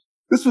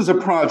This was a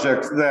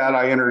project that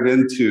I entered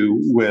into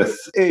with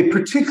a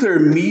particular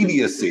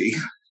immediacy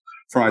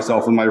for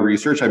myself in my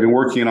research. I've been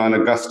working on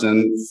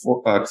Augustine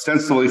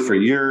extensively for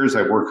years.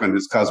 I've worked on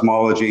his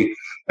cosmology.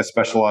 I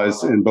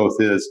specialize in both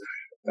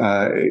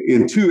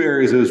in two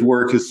areas of his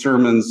work, his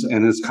sermons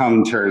and his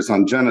commentaries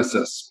on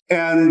Genesis.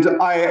 And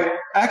I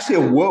actually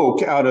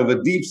awoke out of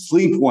a deep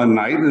sleep one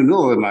night, in the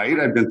middle of the night.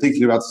 I'd been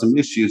thinking about some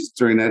issues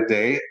during that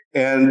day.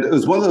 And it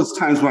was one of those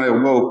times when I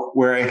awoke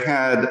where I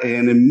had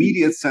an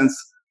immediate sense,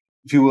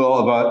 if you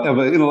will, of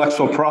an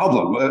intellectual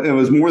problem. It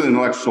was more than an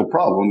intellectual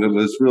problem. It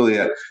was really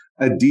a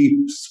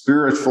deep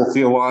spiritual,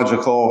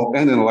 theological,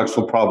 and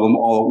intellectual problem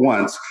all at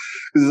once.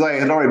 Because I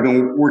had already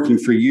been working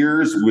for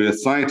years with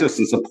scientists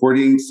and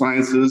supporting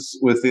sciences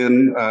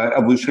within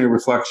evolutionary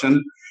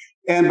reflection,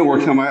 and been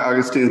working on my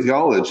Augustine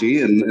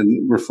theology and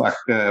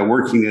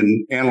working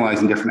and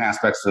analyzing different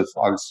aspects of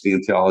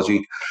Augustine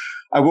theology.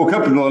 I woke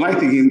up in the middle of the night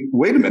thinking,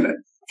 wait a minute,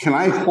 can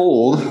I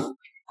hold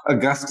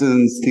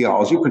Augustine's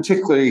theology,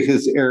 particularly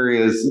his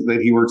areas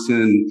that he works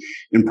in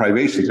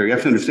privation theory? You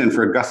have to understand,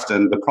 for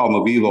Augustine, the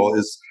problem of evil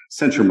is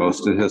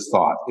centermost in his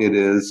thought. It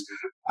is,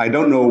 I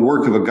don't know a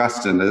work of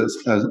Augustine,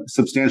 a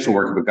substantial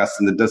work of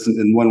Augustine, that doesn't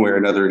in one way or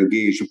another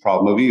engage the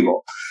problem of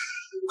evil.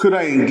 Could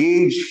I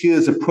engage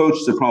his approach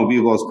to the problem of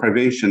evil as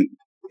privation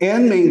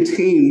and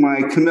maintain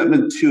my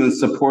commitment to and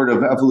support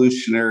of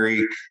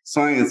evolutionary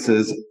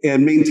sciences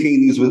and maintain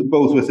these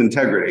both with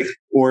integrity?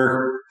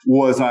 Or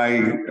was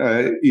I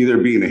either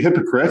being a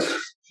hypocrite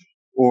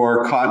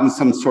or caught in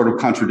some sort of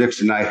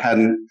contradiction I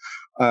hadn't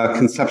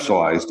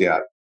conceptualized yet?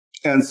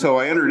 And so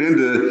I entered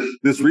into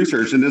this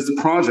research, and this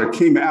project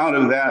came out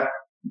of that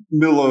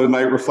middle of the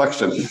night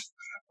reflection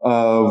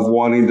of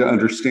wanting to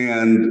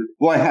understand,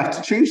 well, I have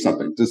to change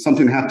something. Does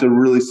something have to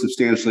really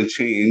substantially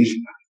change?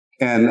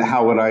 And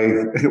how would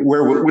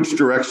which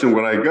direction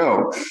would I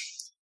go?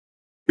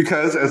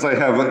 Because as I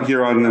have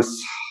here on this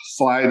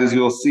slide, as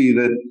you'll see,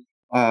 that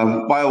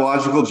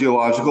biological,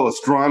 geological,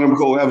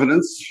 astronomical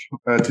evidence,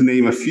 to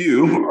name a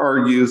few,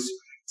 argues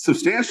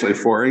substantially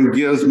for and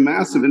gives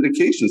massive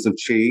indications of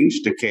change,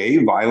 decay,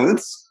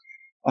 violence,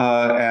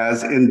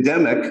 as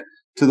endemic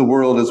to the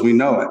world as we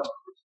know it.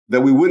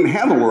 That we wouldn't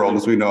have a world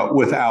as we know it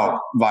without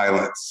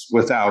violence,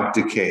 without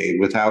decay,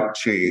 without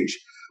change.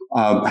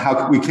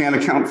 How we can't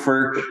account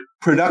for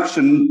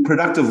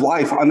productive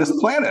life on this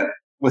planet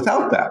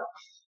without that.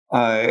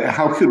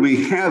 How could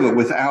we have it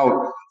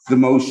without the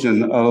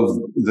motion of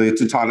the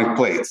tectonic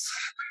plates,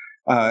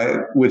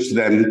 which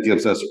then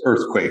gives us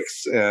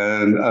earthquakes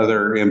and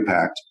other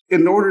impact?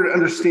 In order to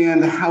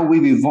understand how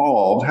we've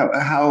evolved,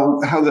 how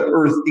the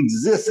earth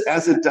exists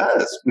as it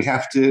does, we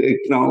have to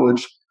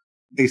acknowledge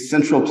a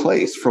central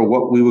place for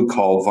what we would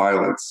call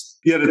violence.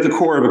 Yet at the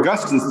core of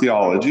Augustine's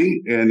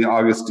theology and the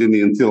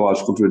Augustinian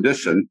theological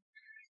tradition,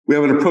 we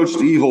have an approach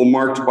to evil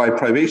marked by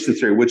privation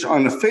theory, which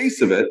on the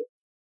face of it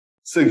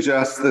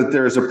suggests that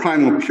there is a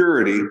primal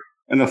purity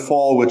and a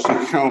fall which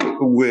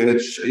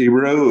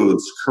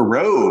erodes,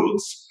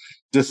 corrodes,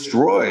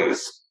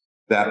 destroys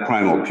that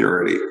primal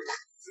purity.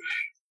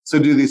 So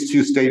do these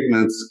two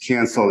statements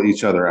cancel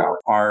each other out?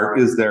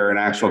 Is there an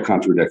actual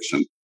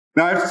contradiction?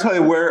 Now, I have to tell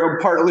you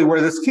partly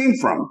where this came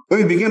from.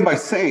 Let me begin by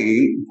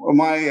saying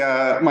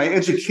my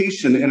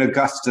education in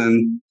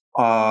Augustine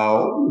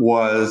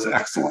was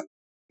excellent.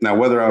 Now,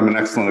 whether I'm an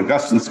excellent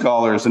Augustine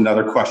scholar is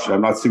another question. I'm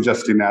not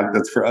suggesting that.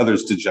 That's for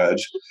others to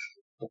judge.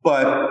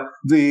 But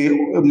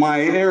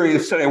my area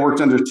of study, I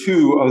worked under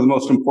two of the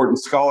most important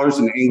scholars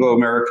in the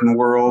Anglo-American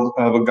world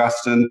of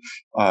Augustine,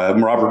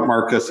 Robert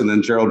Marcus and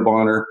then Gerald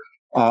Bonner.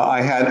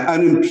 I had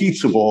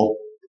unimpeachable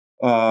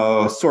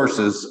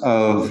sources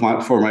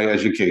for my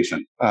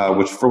education,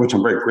 for which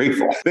I'm very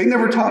grateful. They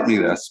never taught me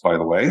this, by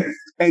the way.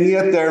 And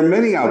yet there are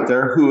many out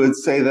there who would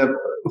say that,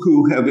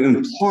 who have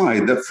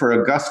implied that for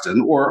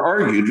Augustine, or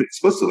argued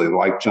explicitly,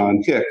 like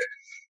John Hick,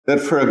 that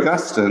for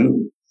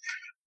Augustine,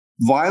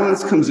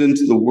 violence comes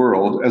into the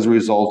world as a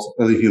result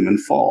of the human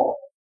fall.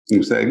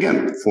 You say,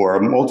 again, for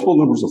multiple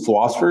numbers of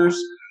philosophers,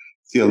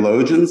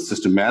 theologians,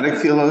 systematic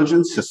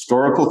theologians,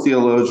 historical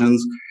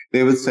theologians,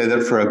 they would say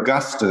that for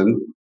Augustine,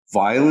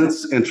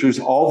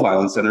 all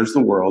violence enters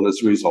the world as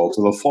a result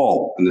of the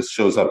fall. And this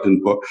shows up in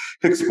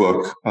Hick's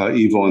book,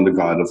 Evil and the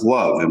God of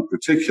Love in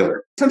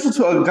particular. Central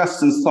to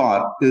Augustine's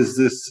thought is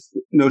this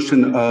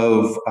notion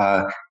of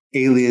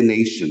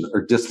alienation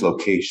or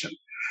dislocation.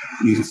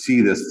 You can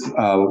see this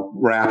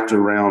wrapped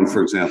around,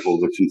 for example,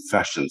 the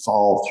Confessions,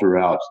 all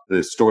throughout the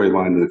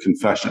storyline of the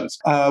Confessions.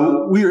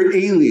 We are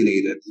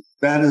alienated.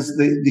 That is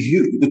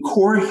the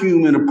core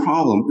human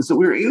problem, is that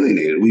we're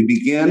alienated. We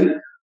begin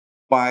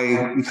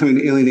by becoming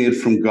alienated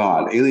from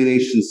God.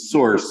 Alienation's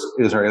source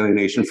is our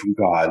alienation from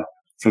God,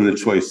 from the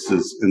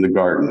choices in the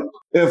garden.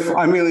 If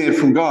I'm alienated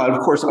from God, of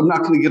course, I'm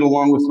not going to get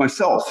along with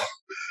myself.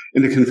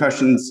 In the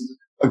Confessions,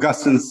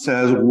 Augustine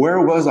says,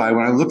 where was I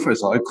when I looked for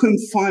myself? I couldn't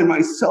find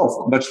myself,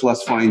 much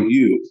less find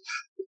you.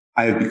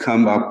 I have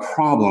become a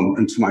problem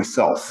unto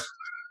myself.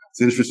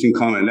 It's an interesting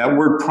comment. That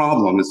word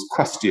problem is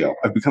questio.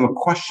 I've become a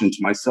question to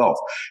myself.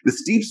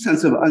 This deep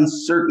sense of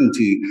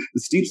uncertainty,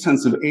 this deep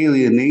sense of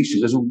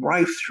alienation is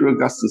rife through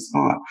Augustine's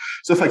thought.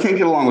 So if I can't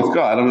get along with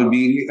God, I won't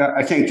be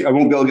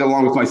able to get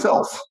along with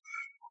myself.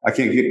 And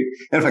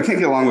if I can't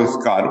get along with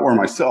God or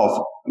myself,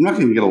 I'm not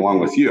going to get along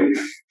with you.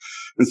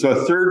 And so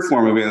a third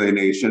form of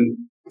alienation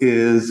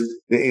is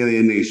the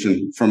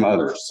alienation from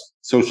others,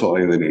 social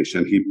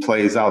alienation. He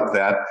plays out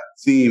that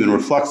theme and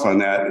reflects on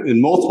that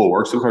in multiple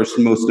works, of course,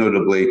 most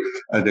notably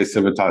De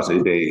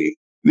Civitate Dei.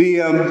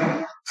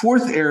 The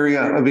fourth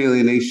area of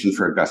alienation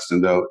for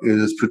Augustine, though,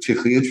 is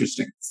particularly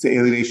interesting. It's the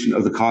alienation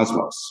of the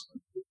cosmos,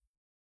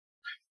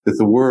 that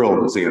the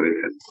world is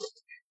alienated.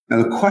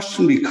 Now, the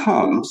question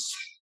becomes,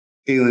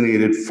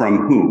 alienated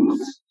from whom?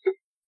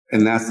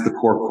 And that's the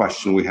core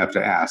question we have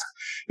to ask.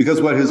 Because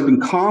what has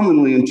been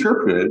commonly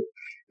interpreted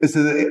is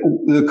that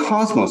the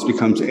cosmos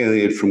becomes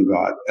alienated from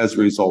God as a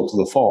result of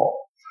the fall.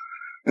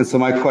 And so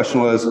my question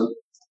was,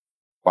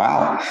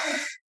 wow,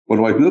 what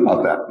do I do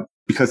about that?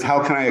 Because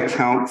how can I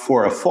account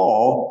for a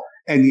fall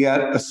and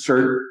yet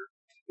assert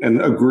and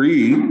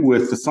agree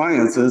with the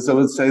sciences that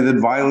would say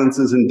that violence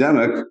is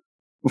endemic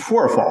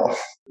before a fall?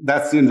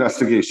 That's the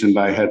investigation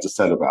that I had to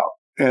set about.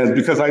 And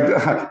because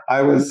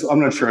I'm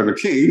not sure I'm a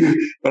king,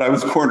 but I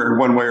was cornered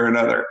one way or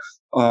another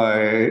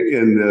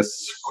in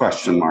this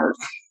question rather.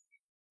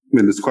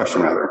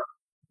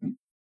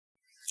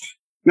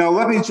 Now,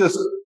 let me just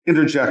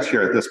interject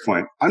here at this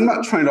point. I'm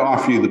not trying to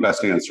offer you the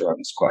best answer on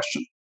this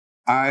question.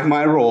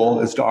 My role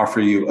is to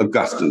offer you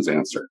Augustine's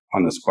answer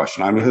on this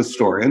question. I'm a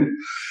historian.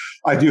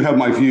 I do have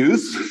my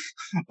views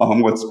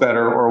on what's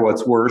better or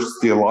what's worse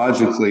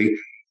theologically.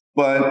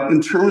 But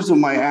in terms of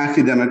my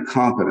academic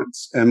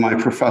competence and my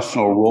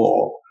professional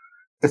role,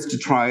 it's to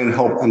try and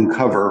help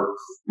uncover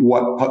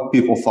what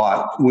people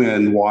thought,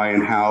 when, why,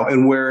 and how,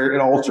 and where it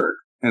altered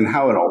and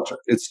how it altered.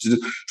 It's to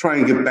try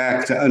and get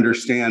back to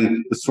understand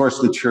the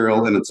source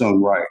material in its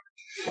own right.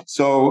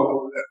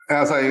 So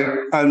as I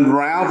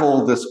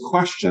unravel this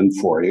question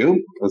for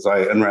you, as I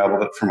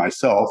unraveled it for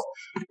myself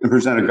and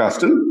present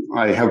Augustine,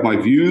 I have my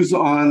views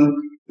on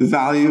the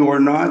value or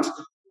not.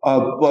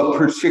 But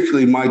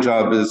particularly my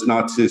job is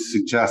not to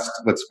suggest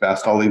what's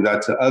best. I'll leave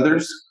that to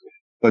others,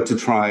 but to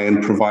try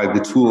and provide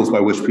the tools by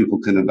which people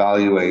can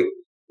evaluate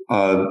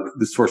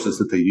the sources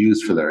that they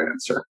use for their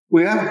answer.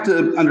 We have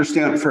to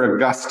understand for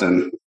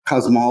Augustine,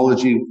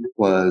 cosmology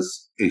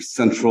was a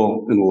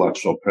central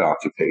intellectual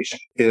preoccupation.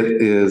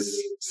 It is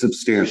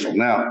substantial.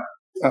 Now,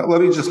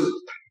 let me just,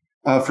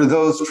 for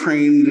those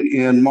trained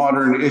in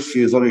modern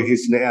issues, let me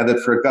hasten to add that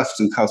for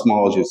Augustine,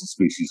 cosmology is a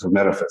species of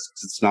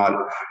metaphysics. It's not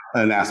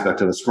an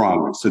aspect of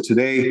astronomy. So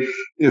today,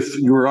 if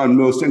you were on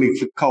most any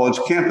college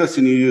campus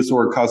and you use the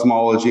word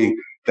cosmology,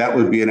 that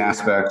would be an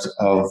aspect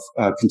of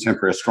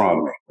contemporary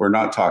astronomy. We're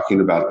not talking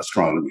about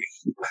astronomy.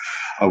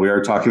 We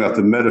are talking about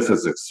the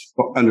metaphysics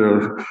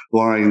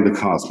underlying the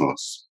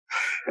cosmos.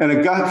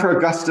 And for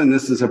Augustine,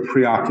 this is a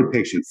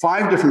preoccupation.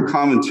 5 different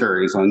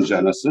commentaries on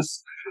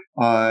Genesis,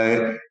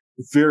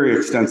 very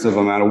extensive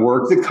amount of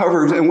work that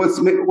covers, and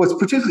what's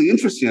particularly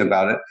interesting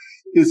about it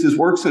is his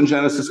works on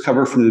Genesis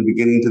cover from the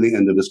beginning to the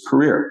end of his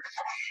career.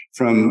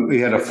 He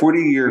had a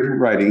 40-year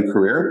writing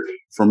career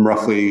from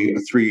roughly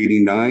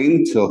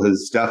 389 till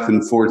his death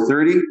in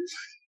 430.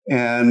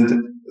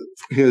 And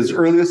his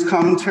earliest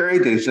commentary,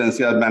 De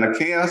Genesia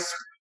Manichaeus,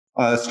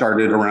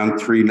 started around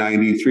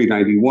 390,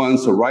 391,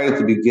 so right at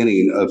the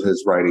beginning of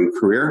his writing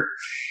career.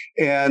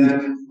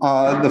 And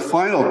the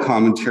final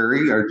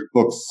commentary are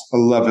books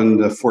 11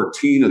 to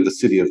 14 of the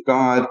City of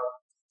God,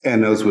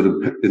 and those would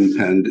have been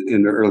penned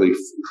in the early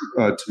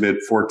to mid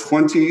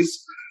 420s,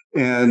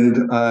 and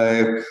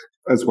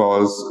as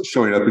well as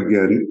showing up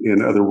again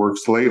in other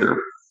works later.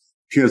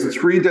 He has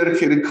 3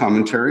 dedicated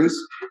commentaries,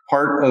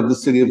 part of the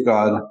City of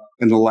God,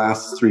 and the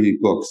last 3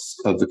 books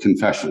of the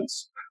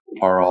Confessions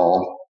are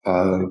all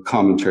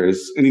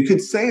commentaries. And you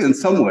could say in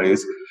some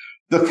ways,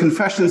 the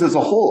Confessions as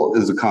a whole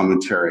is a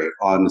commentary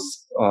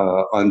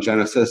on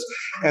Genesis,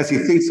 as he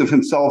thinks of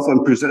himself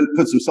and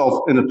puts himself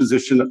in a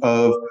position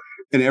of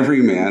an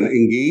everyman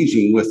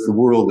engaging with the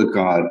world that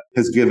God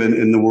has given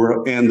in the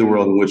world and the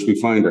world in which we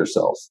find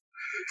ourselves.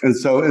 And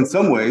so in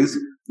some ways,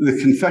 the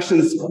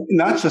Confessions,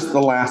 not just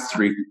the last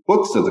 3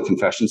 books of the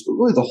Confessions, but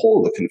really the whole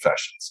of the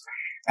Confessions,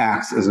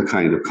 acts as a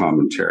kind of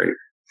commentary.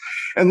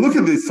 And look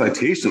at this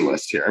citation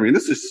list here. I mean,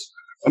 this is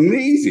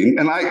amazing.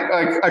 And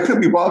I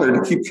couldn't be bothered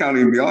to keep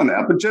counting beyond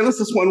that. But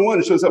Genesis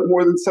 1:1 shows up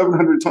more than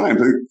 700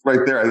 times.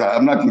 Right there, I thought,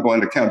 I'm not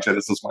going to count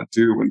Genesis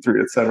 1:2,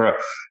 1:3, etc.,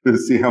 to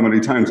see how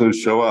many times those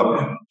show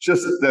up.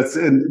 Just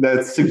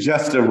that's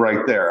suggestive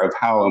right there of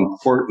how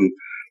important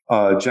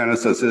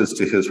Genesis is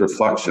to his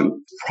reflection.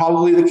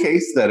 Probably the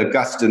case that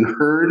Augustine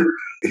heard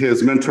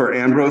his mentor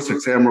Ambrose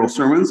hexameral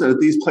sermons, and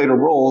these played a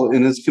role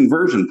in his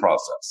conversion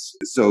process.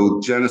 So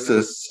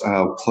Genesis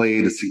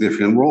played a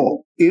significant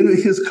role in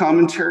his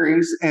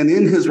commentaries and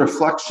in his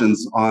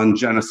reflections on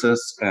Genesis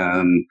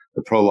and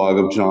the prologue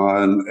of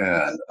John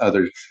and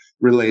other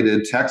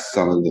related texts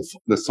on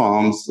the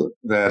Psalms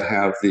that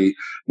have the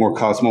more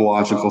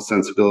cosmological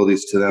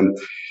sensibilities to them.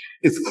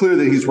 it's clear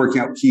that he's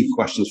working out key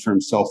questions for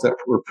himself that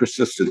were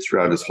persistent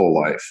throughout his whole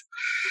life.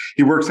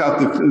 He works out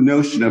the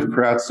notion of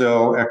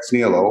creatio ex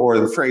nihilo, or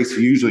the phrase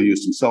he usually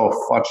used himself,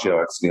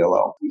 factio ex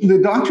nihilo. The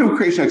doctrine of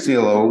creation ex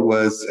nihilo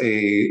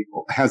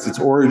has its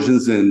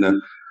origins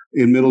in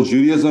Middle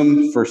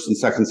Judaism, 1st and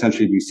 2nd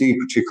century BC,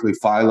 particularly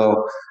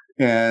Philo,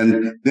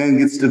 and then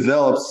gets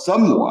developed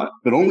somewhat,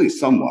 but only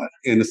somewhat,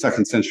 in the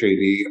 2nd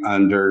century AD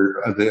under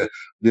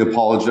the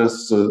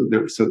apologists, so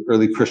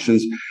early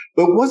Christians,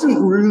 but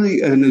wasn't really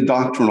a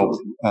doctrinal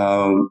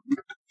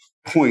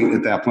point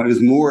at that point. It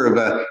was more of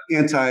an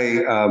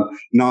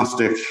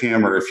anti-Gnostic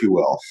hammer, if you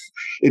will.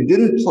 It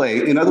didn't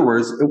play, in other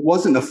words, it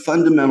wasn't a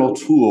fundamental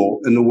tool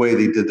in the way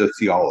they did their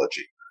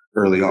theology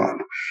early on.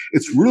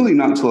 It's really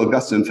not until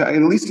Augustine, in fact,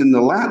 at least in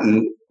the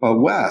Latin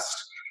West,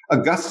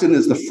 Augustine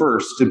is the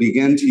first to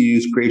begin to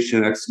use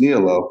creation ex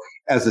nihilo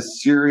as a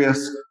serious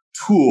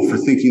tool for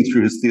thinking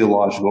through his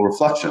theological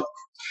reflection.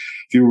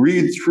 If you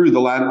read through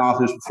the Latin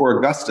authors before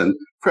Augustine,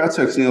 creatio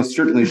ex nihilo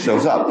certainly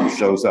shows up. It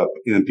shows up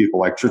in people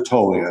like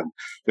Tertullian,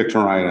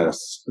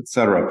 Victorinus,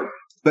 etc.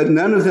 But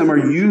none of them are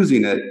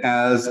using it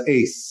as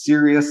a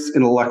serious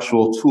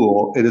intellectual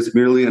tool. It is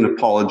merely an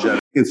apologetic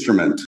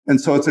instrument.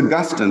 And so it's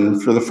Augustine,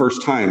 for the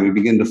first time, we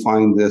begin to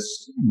find this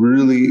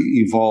really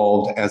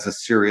evolved as a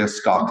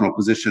serious doctrinal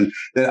position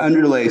that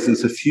underlays and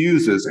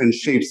suffuses and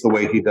shapes the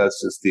way he does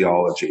his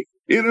theology.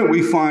 In it,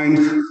 we find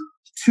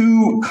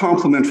two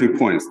complementary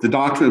points: the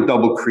doctrine of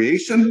double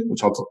creation,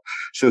 which I'll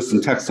show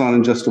some text on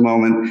in just a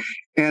moment,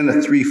 and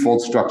a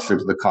threefold structure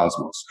to the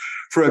cosmos.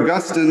 For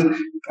Augustine,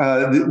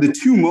 the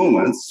two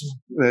moments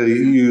that he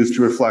used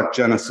to reflect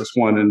Genesis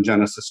 1 and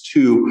Genesis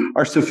 2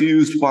 are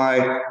suffused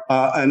by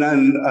a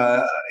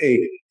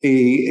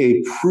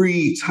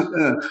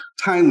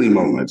pre-timely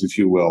moment, if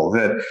you will,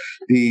 that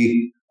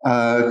the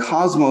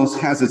cosmos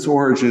has its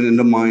origin in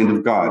the mind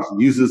of God.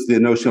 He uses the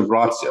notion of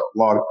ratio,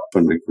 law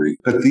from the Greek.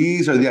 But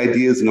these are the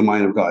ideas in the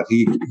mind of God.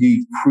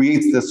 He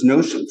creates this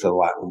notion for the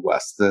Latin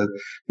West,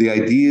 the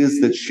ideas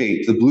that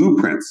shape, the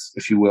blueprints,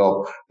 if you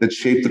will, that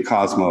shape the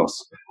cosmos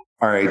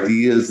are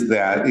ideas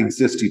that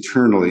exist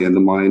eternally in the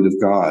mind of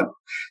God.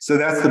 So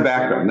that's the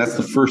background. That's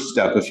the first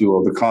step, if you will,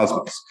 of the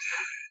cosmos.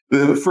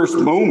 The first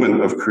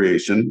moment of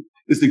creation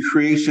is the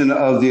creation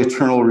of the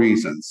eternal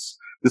reasons.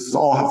 This is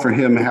all, for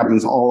him,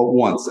 happens all at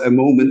once. A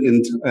moment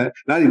in,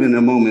 not even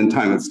a moment in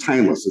time. It's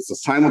timeless. It's a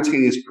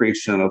simultaneous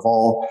creation of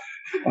all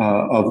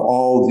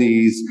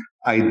these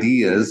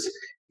ideas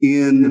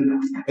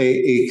in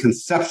a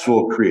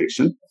conceptual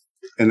creation.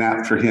 And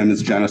that for him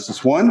is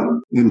Genesis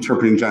 1,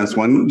 interpreting Genesis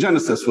 1.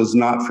 Genesis was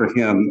not for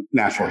him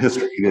natural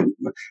history. He didn't,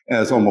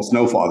 as almost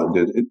no father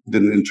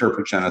didn't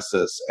interpret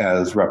Genesis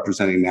as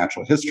representing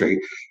natural history.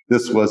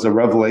 This was a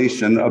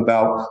revelation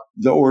about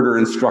the order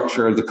and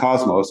structure of the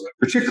cosmos,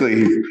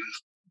 particularly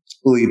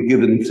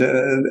given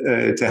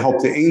to help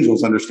the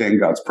angels understand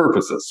God's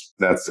purposes.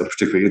 That's a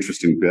particularly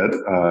interesting bit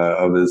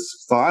of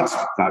his thought,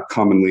 not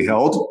commonly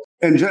held.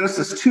 And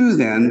Genesis 2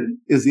 then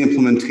is the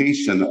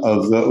implementation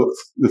of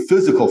the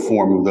physical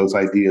form of those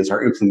ideas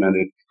are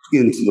implemented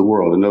into the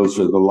world. And those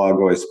are the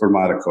logoi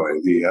spermaticoi,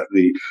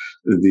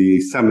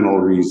 the seminal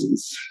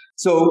reasons.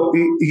 So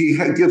he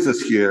gives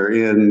us here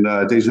in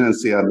De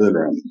Genesis ad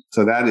Literam.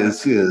 So that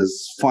is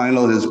his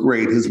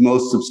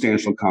most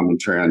substantial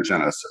commentary on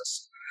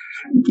Genesis.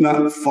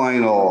 Not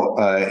final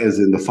as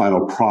in the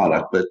final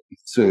product, but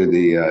so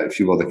if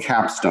you will, the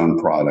capstone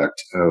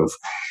product of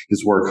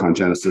his work on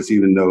Genesis,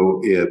 even though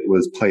it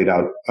was played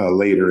out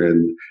later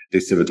in De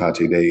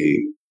Civitate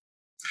Dei.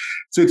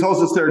 So he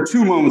tells us there are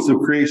two moments of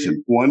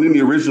creation. One in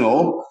the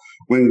original,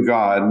 when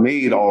God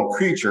made all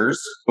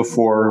creatures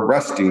before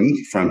resting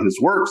from his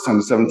works on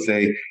the seventh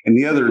day, and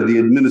the other, the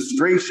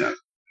administration.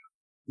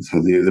 So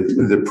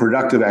the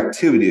productive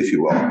activity, if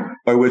you will,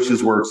 by which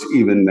his works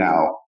even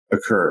now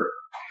occur.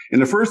 In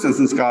the first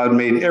instance, God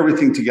made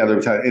everything together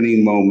without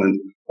any moment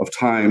of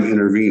time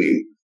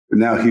intervening. But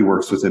now he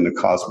works within the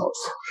cosmos.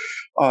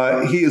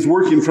 He is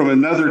working from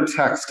another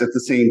text at the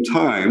same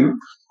time,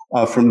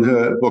 from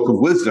the Book of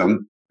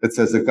Wisdom, that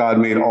says that God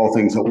made all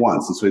things at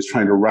once. And so he's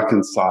trying to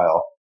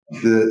reconcile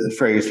the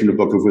phrase from the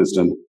Book of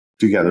Wisdom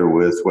together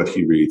with what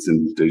he reads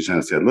in De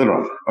Genesis ad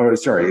Literam,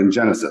 in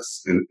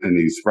Genesis, and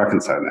he's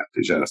reconciling that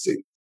to Genesis.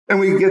 And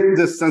we get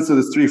this sense of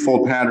this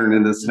threefold pattern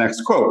in this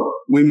next quote.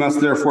 We must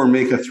therefore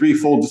make a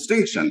threefold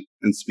distinction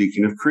in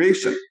speaking of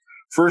creation.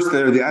 First,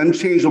 there are the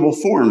unchangeable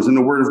forms in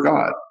the Word of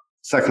God.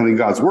 Secondly,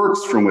 God's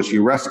works from which he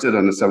rested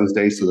on the seventh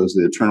day. So those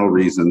are the eternal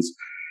reasons.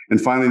 And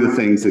finally, the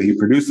things that he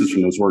produces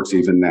from those works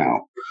even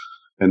now.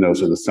 And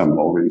those are the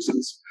seminal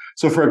reasons.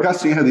 So for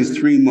Augustine, you have these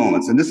three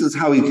moments. And this is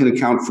how he can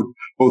account for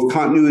both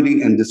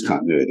continuity and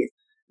discontinuity.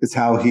 It's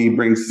how he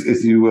brings,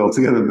 if you will,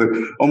 together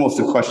almost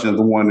a question of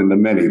the one and the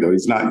many, though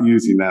he's not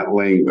using that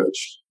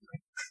language.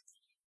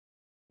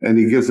 And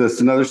he gives us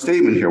another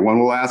statement here. One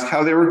will ask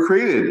how they were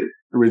created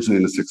originally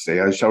in the sixth day.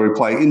 I shall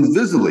reply,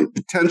 invisibly,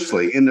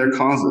 potentially, in their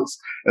causes,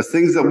 as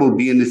things that will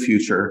be in the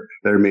future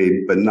that are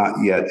made, but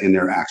not yet in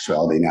their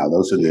actuality now.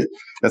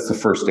 That's the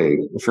first day,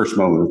 the first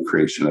moment of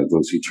creation of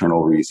those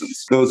eternal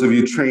reasons. Those of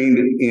you trained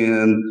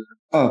in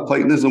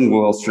Platonism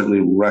will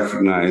certainly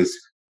recognize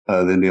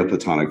the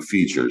Neoplatonic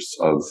features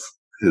of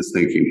his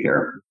thinking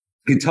here.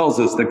 He tells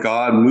us that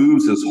God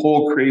moves his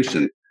whole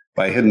creation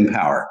by hidden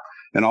power,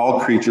 and all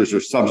creatures are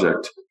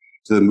subject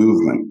to the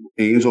movement.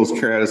 Angels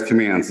carry out his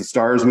commands. The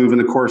stars move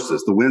into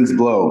courses. The winds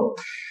blow.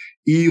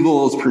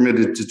 Evil is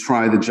permitted to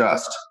try the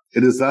just.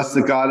 It is thus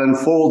that God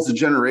unfolds the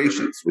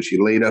generations, which he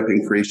laid up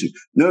in creation.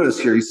 Notice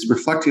here, he's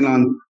reflecting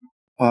on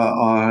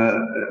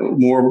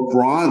more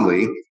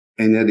broadly,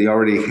 and yet he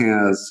already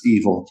has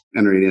evil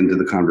entering into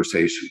the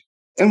conversation.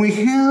 And we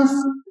have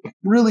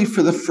really,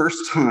 for the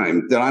first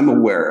time that I'm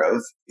aware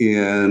of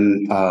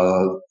in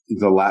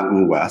the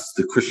Latin West,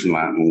 the Christian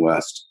Latin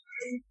West,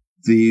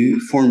 the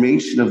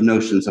formation of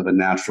notions of a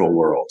natural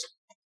world,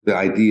 the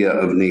idea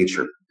of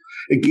nature.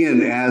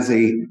 Again, as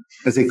a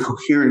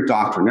coherent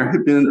doctrine. There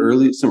had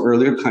been some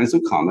earlier kinds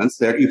of comments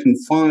there. You can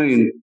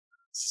find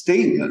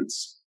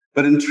statements,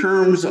 but in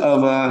terms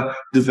of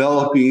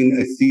developing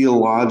a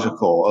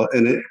theological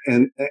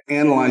and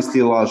analyzed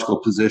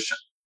theological position,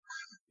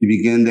 you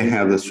begin to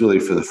have this really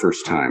for the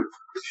first time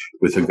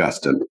with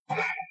Augustine.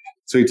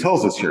 So he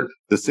tells us here,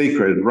 the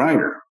sacred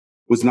writer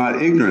was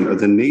not ignorant of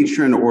the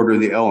nature and order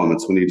of the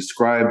elements when he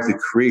described the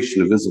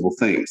creation of visible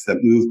things that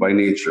move by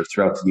nature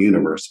throughout the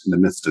universe in the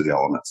midst of the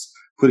elements,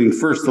 putting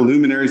first the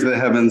luminaries of the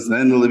heavens,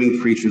 then the living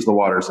creatures of the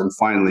waters, and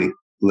finally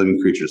the living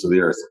creatures of the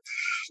earth.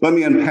 Let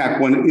me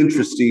unpack one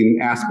interesting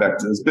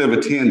aspect. It's a bit of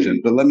a tangent,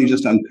 but let me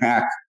just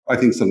unpack, I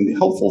think, something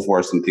helpful for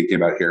us in thinking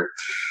about here.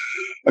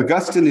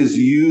 Augustine is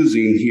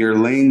using here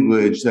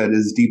language that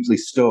is deeply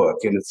Stoic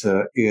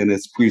in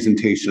its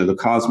presentation of the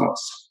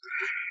cosmos.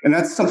 And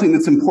that's something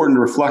that's important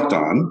to reflect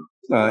on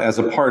as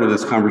a part of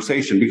this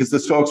conversation, because the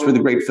Stoics were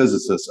the great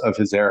physicists of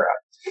his era.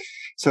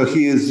 So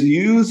he is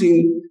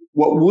using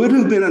what would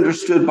have been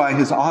understood by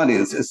his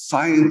audience as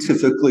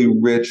scientifically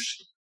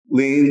rich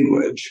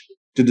language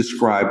to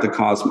describe the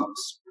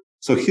cosmos.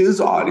 So his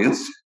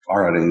audience,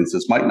 our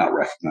audiences might not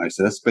recognize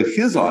this, but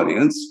his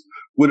audience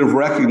would have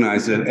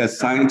recognized it as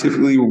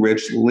scientifically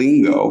rich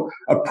lingo,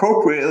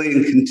 appropriately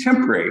in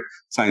contemporary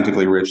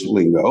scientifically rich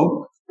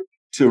lingo,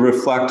 to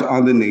reflect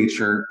on the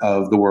nature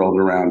of the world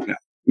around him.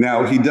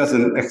 Now, he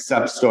doesn't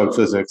accept Stoic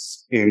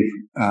physics in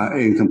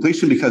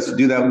completion, because to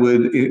do that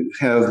would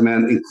have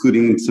meant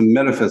including some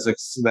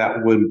metaphysics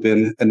that would have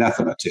been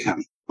anathema to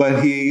him.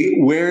 But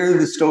where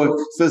the Stoic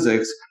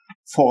physics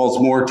falls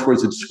more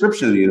towards a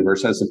description of the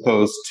universe as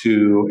opposed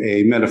to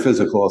a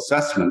metaphysical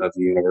assessment of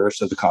the universe,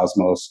 of the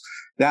cosmos,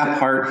 that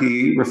part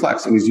he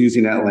reflects, and he's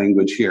using that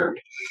language here.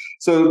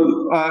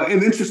 So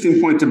an interesting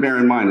point to bear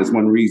in mind as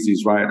one reads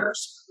these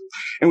writers.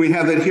 And we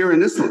have that here in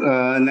this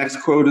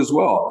next quote as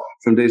well,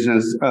 from De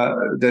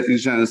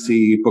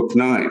Genesi, Book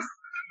 9.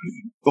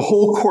 The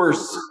whole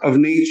course of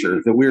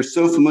nature that we are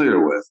so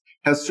familiar with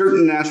has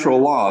certain natural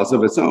laws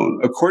of its own,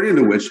 according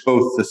to which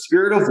both the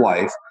spirit of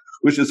life,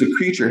 which is a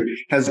creature,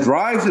 has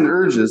drives and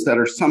urges that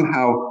are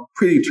somehow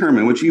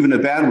predetermined, which even a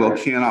bad will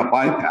cannot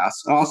bypass.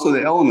 And also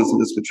the elements of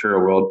this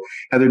material world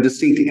have their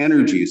distinct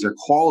energies, their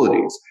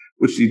qualities,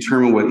 which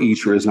determine what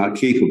each is not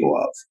capable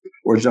of.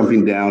 Or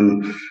jumping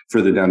down,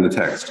 further down the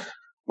text.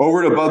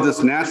 Over and above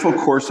this natural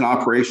course and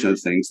operation of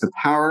things, the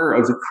power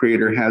of the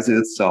Creator has in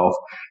itself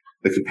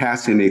the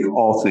capacity to make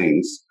all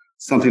things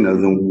something other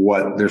than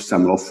what their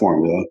seminal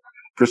formula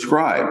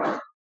prescribe.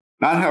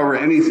 Not, however,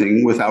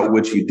 anything without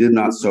which he did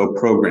not so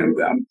program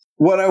them.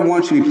 What I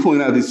want you to be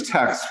pulling out of these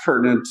texts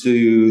pertinent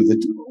to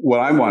what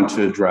I want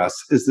to address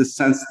is the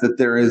sense that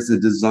there is a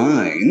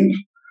design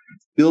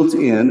built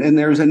in, and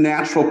there's a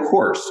natural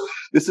course.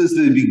 This is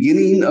the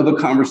beginning of a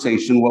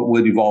conversation, what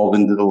would evolve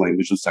into the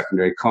language of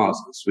secondary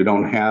causes.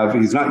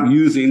 He's not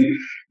using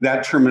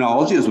that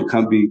terminology as would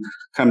come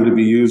to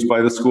be used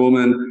by the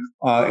schoolmen.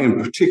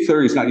 In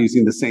particular, he's not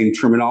using the same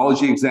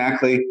terminology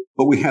exactly,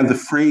 but we have the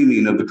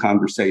framing of the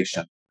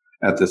conversation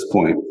at this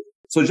point.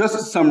 So just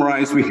to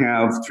summarize, we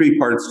have three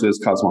parts to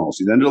his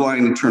cosmology: the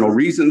underlying eternal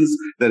reasons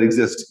that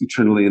exist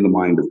eternally in the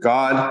mind of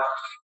God.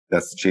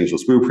 That's the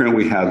changeless blueprint.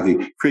 We have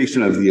the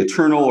creation of the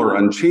eternal or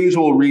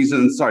unchangeable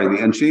reasons. The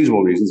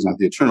unchangeable reasons, not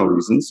the eternal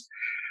reasons,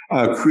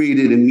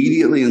 created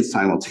immediately and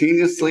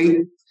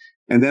simultaneously.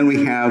 And then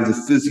we have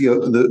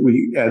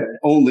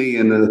only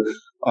in the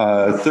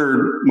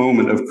third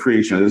moment of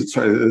creation,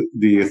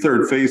 the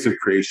third phase of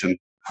creation,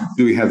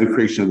 do we have the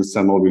creation of the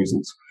seminal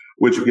reasons,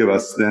 which give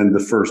us then the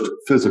first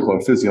physical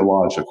or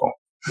physiological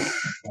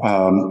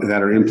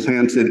that are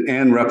implanted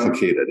and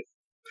replicated.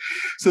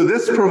 So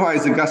this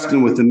provides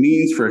Augustine with the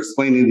means for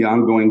explaining the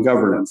ongoing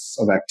governance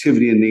of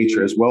activity in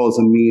nature, as well as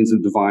a means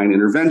of divine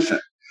intervention.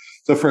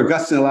 So for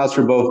Augustine, it allows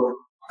for both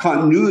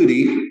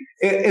continuity,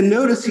 and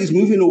notice he's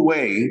moving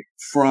away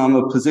from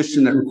a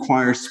position that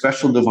requires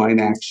special divine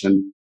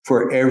action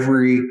for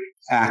every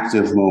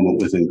active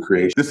moment within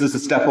creation. This is a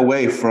step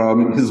away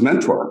from his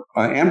mentor,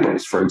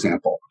 Ambrose, for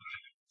example.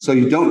 So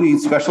you don't need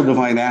special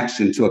divine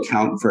action to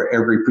account for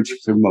every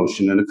particular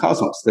motion in the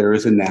cosmos. There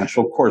is a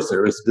natural course.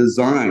 There is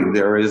design.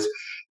 There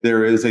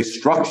is a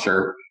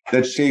structure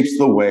that shapes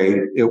the way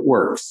it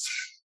works.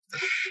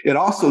 It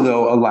also,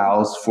 though,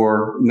 allows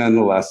for,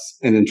 nonetheless,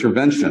 an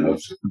intervention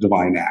of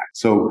divine act.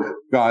 So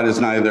God is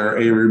neither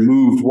a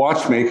removed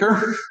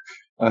watchmaker,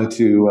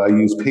 to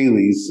use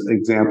Paley's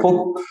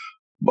example,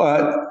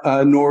 but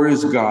nor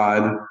is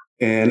God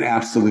an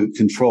absolute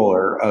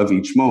controller of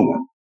each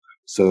moment.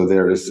 So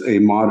there is a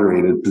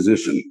moderated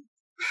position.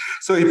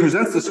 So he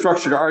presents the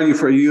structure to argue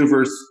for a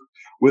universe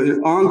where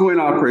ongoing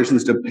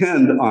operations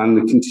depend on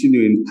the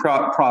continuing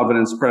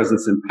providence,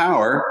 presence, and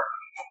power,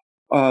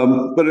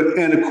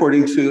 and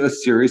according to a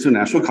series of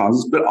natural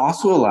causes, but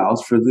also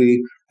allows for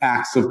the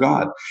acts of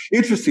God.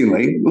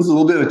 Interestingly, this is a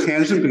little bit of a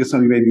tangent because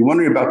some of you may be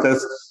wondering about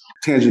this,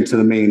 tangent to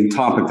the main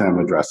topic that I'm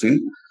addressing,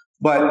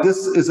 but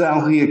this is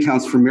how he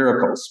accounts for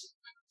miracles.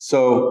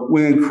 So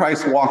when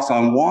Christ walks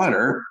on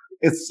water,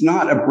 it's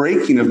not a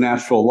breaking of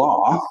natural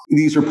law.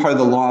 These are part of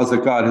the laws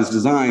that God has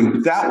designed.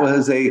 But that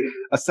was a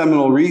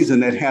seminal reason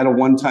that had a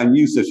one-time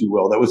use, if you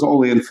will, that was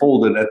only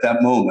unfolded at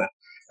that moment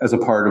as a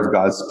part of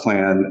God's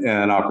plan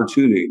and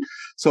opportunity.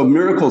 So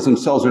miracles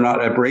themselves are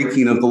not a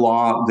breaking of the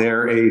law.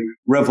 They're a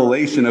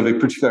revelation of a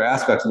particular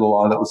aspect of the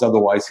law that was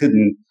otherwise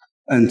hidden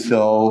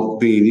until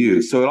being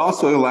used. So it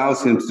also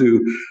allows him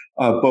to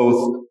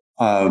both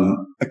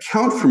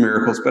account for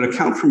miracles, but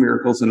account for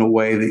miracles in a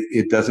way that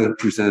it doesn't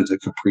present a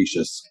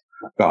capricious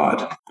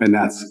God. And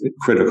that's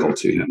critical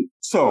to him.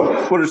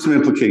 So what are some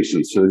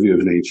implications for the view of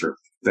nature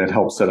that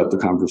help set up the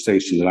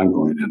conversation that I'm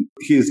going in?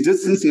 He is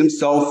distancing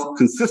himself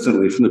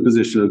consistently from the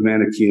position of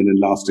Manichaean and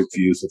Gnostic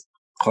views of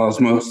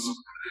cosmos.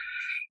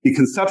 He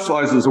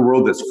conceptualizes a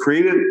world that's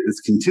created,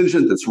 that's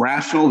contingent, that's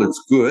rational,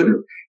 that's good,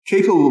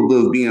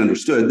 capable of being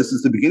understood. This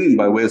is the beginning,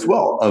 by the way, as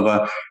well, of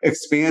an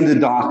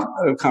expanded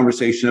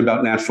conversation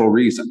about natural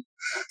reason.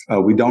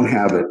 We don't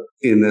have it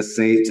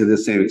to the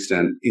same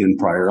extent in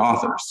prior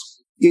authors.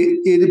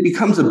 It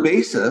becomes a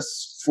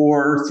basis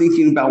for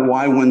thinking about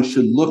why one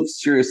should look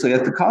seriously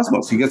at the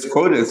cosmos. He gets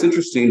quoted. It's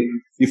interesting.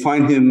 You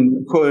find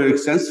him quoted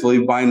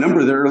extensively by a number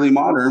of the early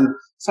modern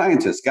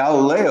scientists.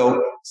 Galileo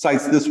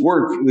cites this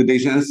work, the De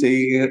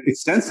Genesis,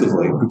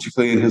 extensively,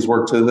 particularly in his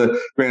work to the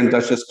Grand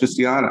Duchess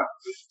Christiana.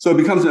 So it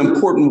becomes an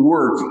important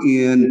work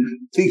in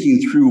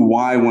thinking through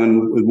why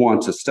one would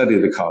want to study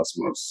the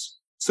cosmos.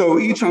 So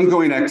each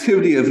ongoing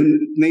activity of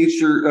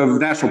nature,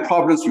 of natural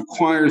providence,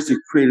 requires the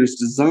creator's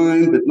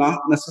design, but not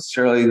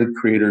necessarily the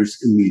creator's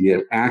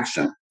immediate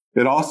action.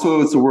 It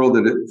also is a world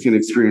that it can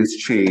experience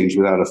change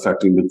without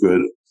affecting the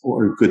good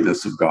or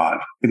goodness of God.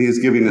 And he is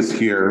giving us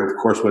here,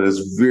 of course, what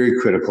is very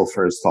critical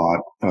for his thought,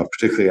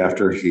 particularly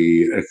after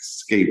he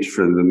escaped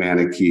from the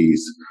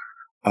Manichees,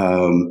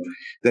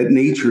 that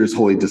nature is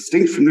wholly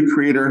distinct from the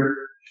creator.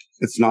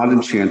 It's not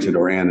enchanted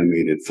or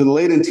animated. For the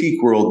late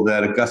antique world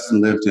that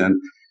Augustine lived in,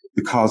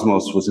 the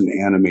cosmos was an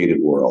animated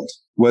world,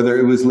 whether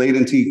it was late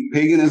antique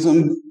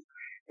paganism,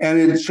 and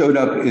it showed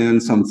up in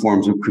some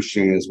forms of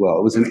Christianity as well.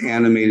 It was an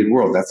animated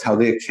world. That's how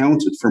they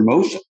accounted for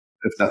motion,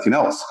 if nothing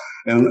else,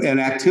 and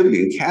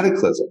activity and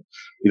cataclysm.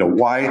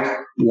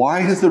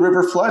 Why has the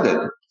river flooded?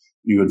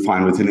 You would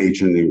find within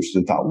ancient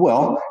Eastern thought,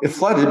 well, it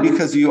flooded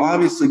because you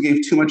obviously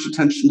gave too much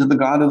attention to the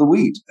god of the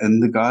wheat,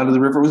 and the god of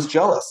the river was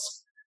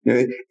jealous.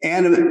 An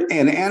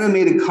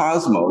animated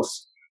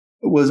cosmos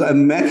was a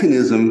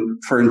mechanism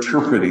for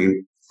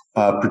interpreting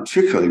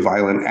particularly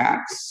violent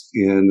acts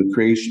in the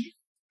creation.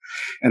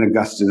 And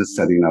Augustine is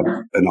setting up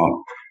an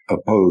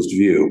opposed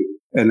view.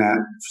 And that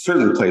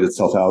certainly played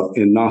itself out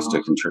in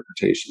Gnostic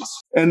interpretations.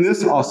 And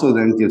this also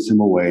then gives him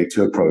a way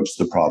to approach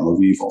the problem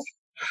of evil.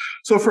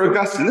 So for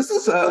Augustine, this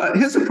is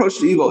his approach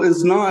to evil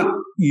is not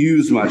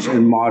used much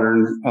in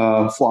modern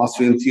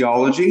philosophy and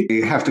theology.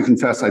 I have to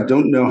confess, I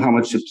don't know how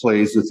much it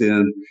plays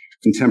within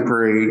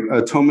contemporary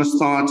Thomist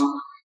thought.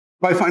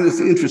 But I find this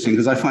interesting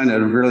because I find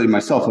it a really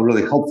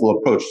helpful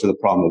approach to the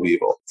problem of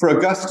evil. For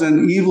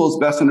Augustine, evil is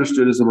best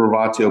understood as a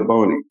revatio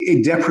boni,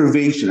 a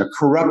deprivation, a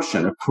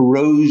corruption, a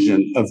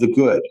corrosion of the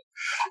good.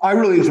 I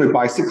really enjoy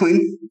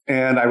bicycling,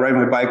 and I ride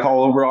my bike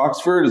all over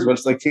Oxford as much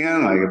as I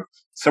can. I have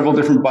several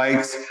different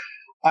bikes.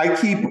 I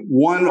keep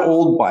one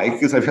old bike,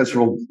 because I've had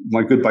several,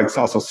 my good bikes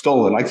also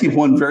stolen. I keep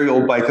one very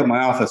old bike at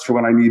my office for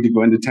when I need to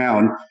go into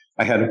town.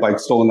 I had a bike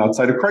stolen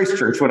outside of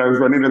Christchurch when I was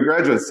running a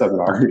graduate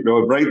seminar,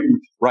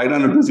 right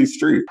on a busy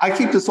street. I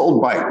keep this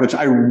old bike, which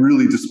I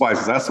really despise,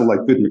 because I also like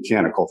good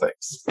mechanical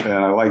things. And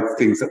I like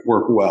things that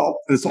work well.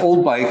 This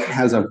old bike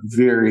has a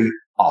very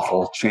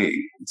awful chain.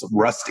 It's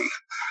rusty.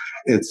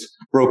 It's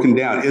broken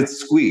down. It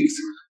squeaks.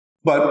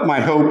 But my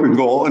hope and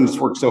goal, and it's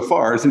worked so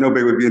far, is that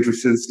nobody would be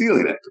interested in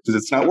stealing it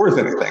because it's not worth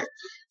anything.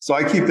 So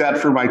I keep that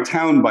for my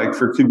town bike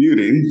for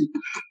commuting.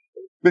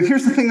 But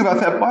here's the thing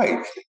about that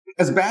bike.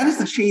 As bad as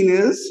the chain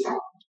is,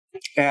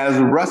 as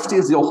rusty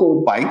as the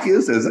whole bike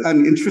is, as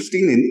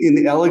uninteresting and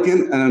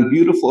inelegant and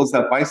unbeautiful as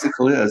that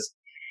bicycle is,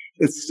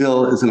 it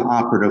still is an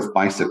operative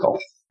bicycle.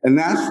 And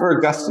that, for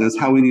Augustine, is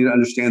how we need to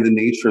understand the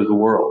nature of the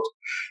world.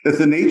 That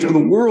the nature of the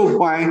world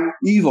by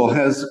evil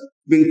has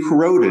been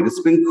corroded.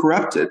 It's been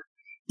corrupted.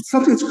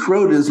 Something that's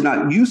corroded is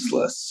not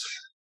useless.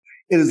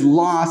 It has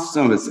lost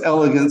some of its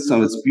elegance, some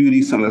of its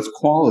beauty, some of its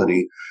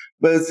quality.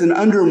 but it's an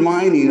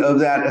undermining of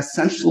that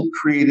essential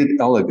created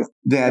elegance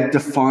that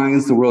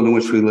defines the world in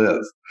which we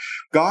live.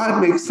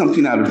 God makes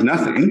something out of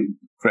nothing,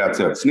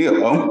 creatio ex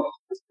nihilo.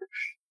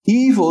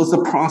 Evil is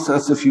the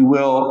process, if you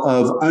will,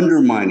 of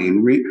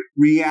undermining,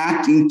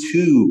 reacting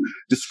to,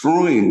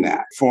 destroying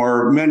that.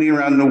 For many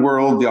around the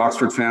world, the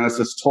Oxford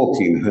fantasist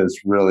Tolkien has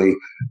really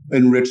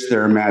enriched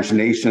their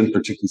imagination,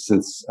 particularly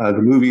since the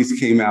movies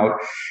came out.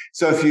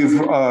 So if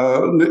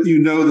you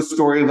know the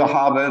story of The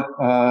Hobbit,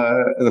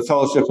 the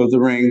Fellowship of the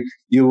Ring,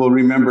 you will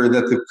remember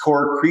that the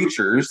core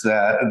creatures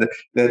that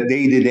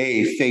day to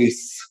day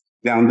face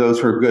down those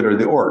who are good are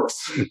the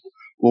orcs.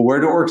 Well,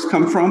 where do orcs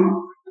come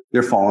from?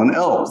 They're fallen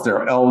elves.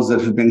 They're elves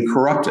that have been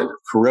corrupted,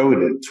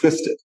 corroded,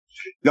 twisted.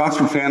 The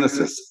Oxford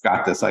fantasists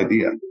got this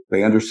idea.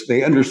 They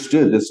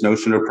understood this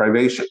notion of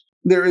privation.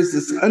 There is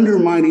this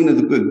undermining of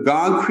the good.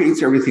 God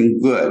creates everything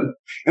good.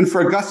 And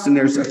for Augustine,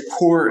 there's a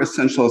core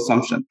essential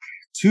assumption.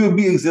 To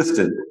be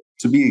existent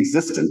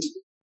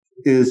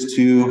is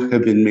to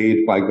have been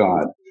made by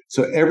God.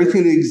 So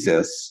everything that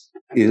exists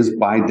is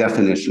by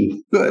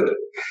definition good,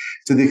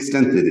 to the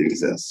extent that it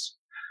exists.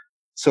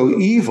 So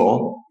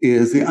evil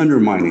is the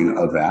undermining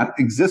of that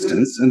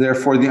existence, and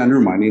therefore the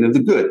undermining of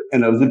the good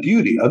and of the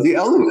beauty, of the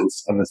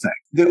elegance of a thing.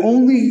 The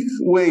only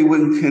way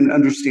one can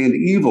understand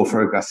evil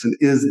for Augustine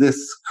is this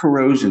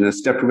corrosion,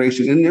 this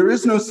deprivation. And there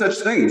is no such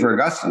thing for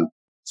Augustine,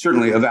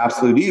 certainly, of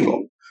absolute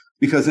evil.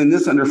 Because in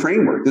this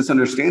framework, this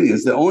understanding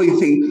is the only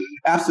thing,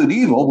 absolute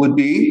evil would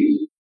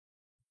be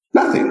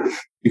nothing,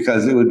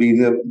 because it would be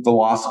the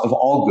loss of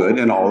all good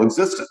and all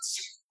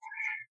existence.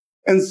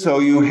 And so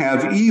you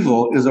have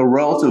evil is a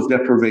relative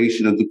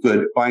deprivation of the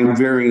good by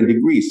varying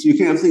degrees. So you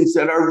can have things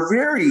that are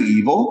very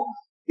evil.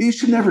 You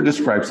should never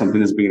describe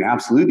something as being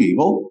absolute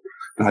evil,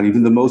 not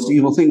even the most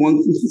evil thing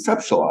one can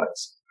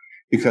conceptualize.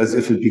 Because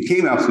if it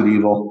became absolute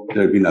evil,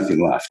 there'd be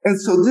nothing left.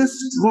 And so this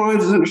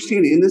drives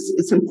understanding, and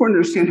it's important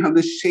to understand how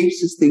this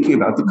shapes his thinking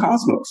about the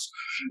cosmos.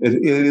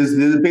 It is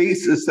the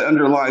basis that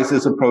underlies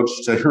his approach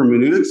to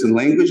hermeneutics and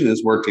language in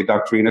his work, De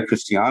Doctrina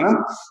Christiana,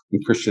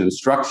 in Christian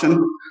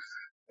instruction.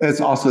 It's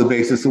also the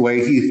basis of the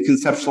way he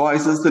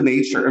conceptualizes the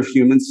nature of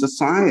human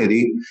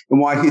society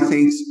and why he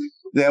thinks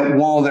that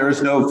while there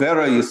is no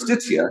vera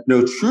justitia,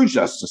 no true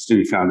justice to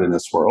be found in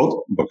this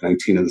world, Book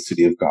 19 of the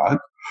City of God,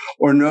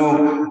 or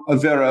no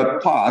vera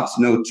pax,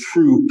 no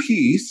true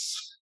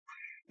peace,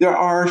 there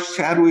are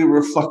shadowy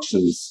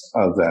reflections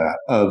of that,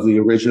 of the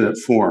originate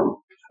form,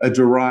 a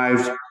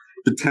derived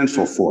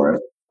potential for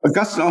it.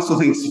 Augustine also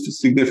thinks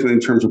significantly in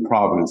terms of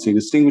providence. He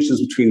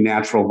distinguishes between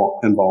natural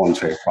and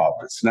voluntary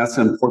providence. And that's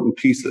an important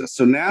piece of this.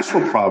 So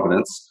natural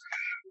providence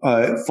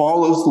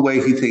follows the way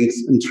he thinks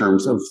in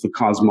terms of the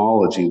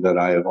cosmology that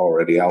I have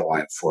already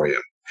outlined for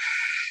you.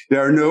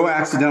 There are no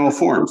accidental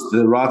forms.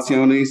 The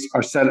rationes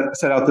are set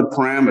out the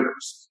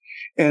parameters.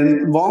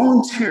 And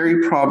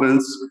voluntary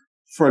providence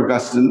for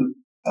Augustine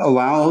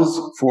allows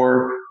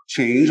for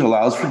change,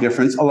 allows for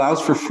difference, allows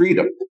for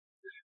freedom.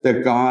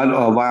 That God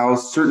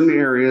allows certain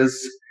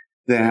areas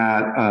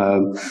that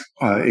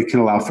it can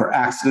allow for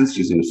accidents,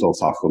 using the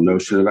philosophical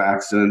notion of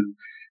accident,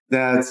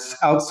 that's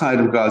outside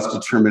of God's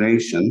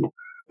determination.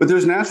 But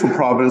there's natural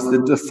providence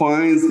that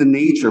defines the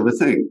nature of a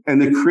thing. And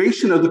the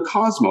creation of the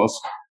cosmos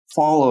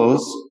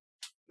follows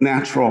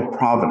natural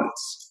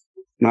providence,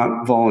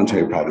 not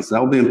voluntary providence.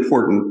 That will be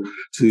important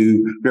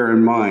to bear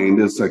in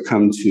mind as I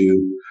come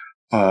to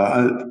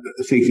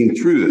thinking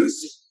through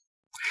this.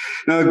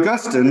 Now,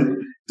 Augustine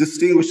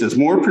distinguishes,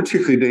 more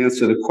particularly to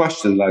answer the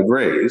question that I've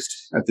raised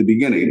at the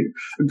beginning,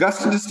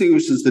 Augustine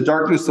distinguishes the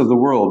darkness of the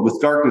world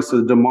with darkness of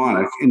the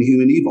demonic and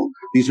human evil.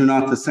 These are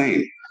not the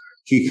same.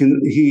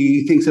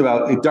 He thinks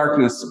about a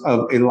darkness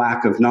of a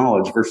lack of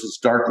knowledge versus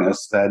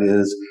darkness that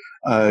is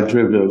a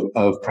derivative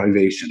of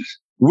privation.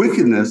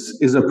 Wickedness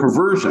is a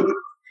perversion,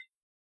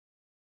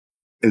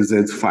 is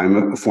its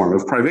form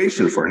of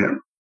privation for him.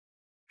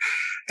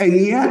 And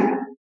yet,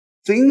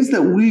 things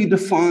that we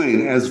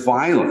define as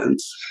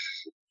violent,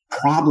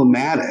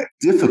 problematic,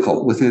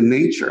 difficult within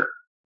nature,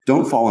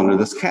 don't fall under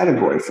this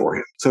category for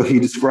him. So he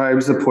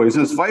describes the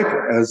poisonous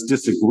viper as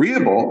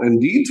disagreeable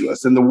indeed to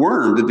us, and the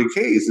worm that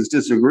decays is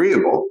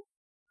disagreeable.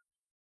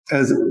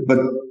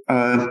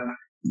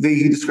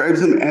 He describes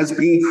them as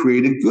being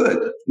created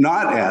good,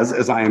 not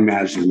as I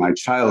imagined in my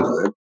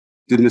childhood,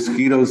 did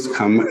mosquitoes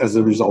come as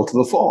a result of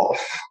the fall.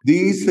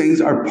 These things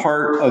are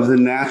part of the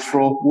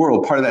natural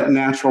world, part of that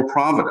natural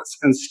providence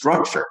and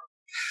structure.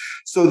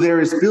 So there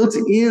is built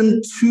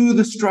into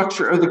the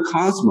structure of the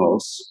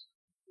cosmos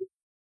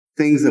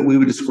things that we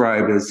would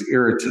describe as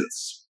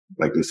irritants,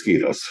 like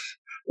mosquitoes,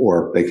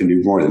 or they can be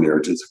more than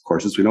irritants, of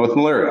course, as we know with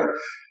malaria,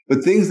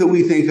 but things that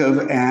we think of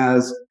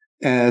as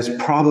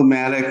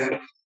problematic.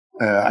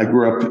 I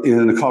grew up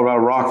in the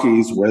Colorado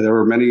Rockies where there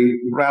were many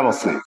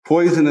rattlesnakes.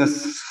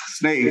 Poisonous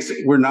snakes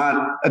were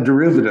not a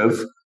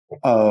derivative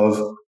of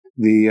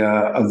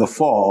the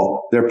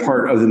fall. They're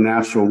part of the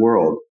natural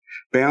world,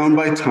 bound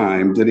by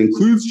time that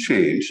includes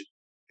change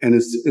and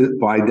is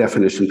by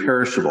definition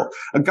perishable.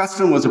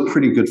 Augustine was a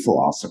pretty good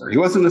philosopher. He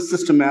wasn't a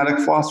systematic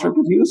philosopher,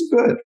 but he was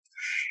good.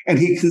 And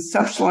he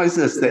conceptualized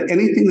this, that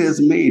anything that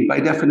is made by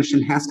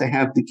definition has to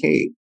have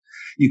decay.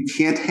 You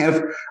can't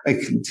have a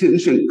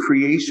contingent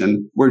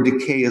creation where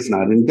decay is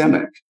not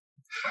endemic.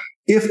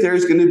 If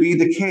there's going to be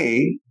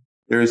decay,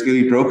 there's going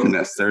to be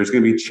brokenness, there's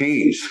going to be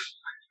change.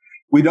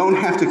 We don't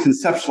have to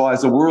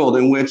conceptualize a world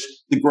in which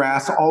the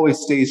grass always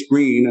stays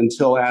green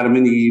until Adam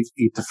and Eve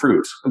eat the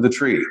fruit of the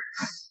tree.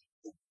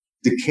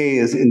 Decay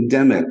is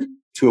endemic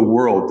to a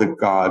world that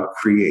God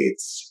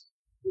creates.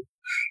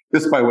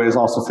 This, by the way, is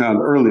also found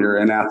earlier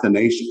in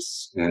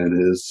Athanasius and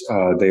his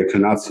De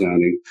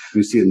Incarnatione.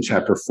 You see it in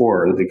chapter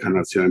 4, the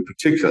Incarnatione in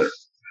particular,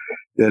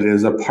 that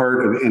is a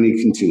part of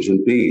any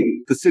contingent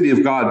being. The City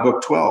of God,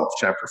 book 12,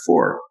 chapter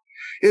 4.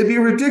 It'd be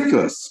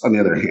ridiculous, on the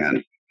other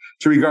hand,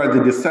 to regard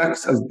the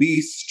defects of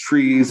beasts,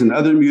 trees, and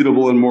other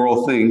mutable and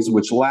moral things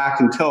which lack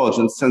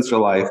intelligence, sense,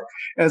 or life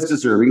as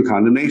deserving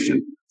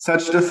condemnation.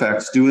 Such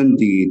defects do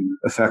indeed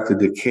affect the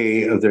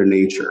decay of their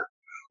nature,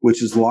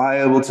 which is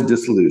liable to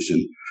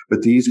dissolution,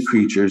 but these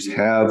creatures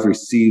have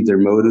received their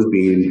mode of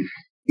being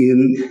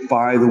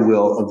by the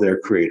will of their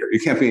creator. You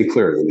can't be any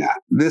clearer than that.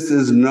 This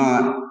is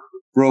not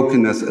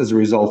brokenness as a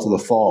result of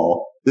the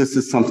fall. This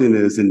is something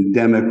that is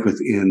endemic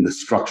within the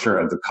structure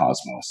of the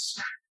cosmos.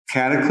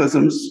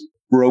 Cataclysms,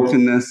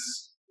 brokenness,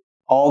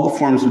 all the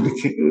forms of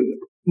decay,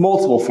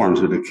 multiple forms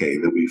of decay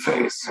that we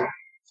face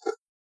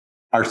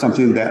are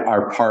something that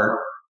are part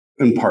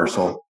and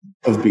parcel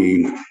of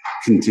being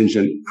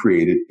contingent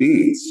created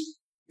beings.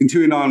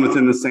 Continuing on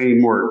within the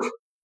same work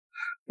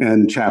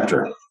and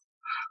chapter.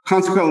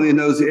 Consequently, in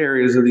those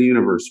areas of the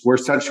universe where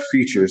such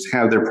creatures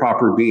have their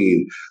proper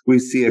being, we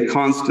see a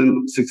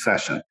constant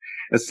succession.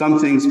 As some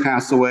things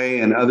pass away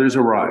and others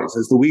arise,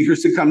 as the weaker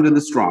succumb to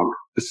the stronger.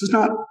 This is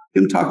not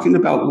him talking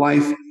about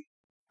life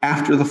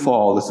after the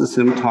fall. This is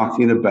him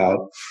talking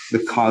about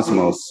the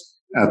cosmos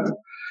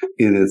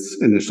in its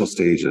initial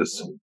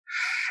stages.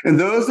 And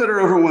those that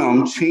are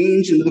overwhelmed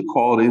change into the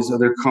qualities of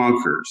their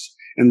conquerors.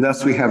 And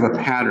thus we have a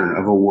pattern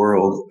of a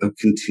world of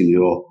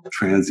continual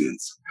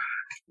transience.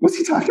 What's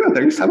he talking about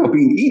there? He's talking about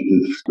being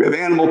eaten. We have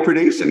animal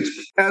predation.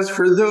 As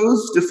for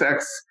those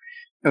defects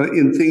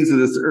in things of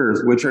this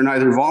earth, which are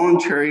neither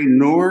voluntary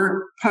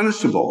nor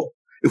punishable,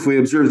 if we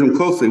observe them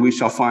closely, we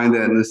shall find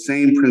that in the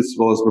same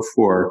principle as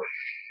before,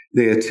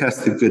 they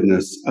attest the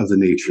goodness of the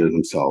nature of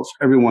themselves,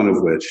 every one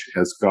of which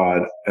has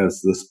God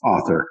as this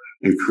author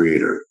and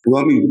creator.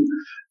 Let me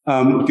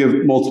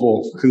give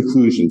multiple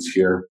conclusions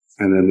here,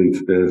 and then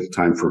leave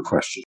time for a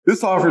question.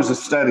 This offers a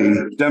study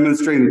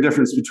demonstrating the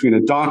difference between a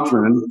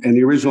doctrine and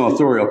the original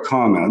authorial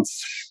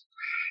comments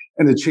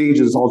and the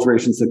changes,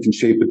 alterations that can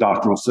shape a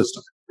doctrinal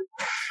system.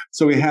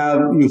 So we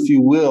have, if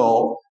you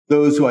will,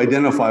 those who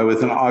identify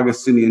with an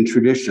Augustinian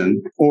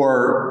tradition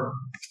or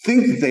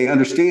think they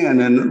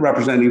understand and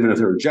represent, even if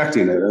they're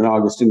rejecting it, an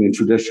Augustinian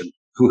tradition,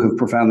 who have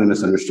profoundly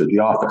misunderstood the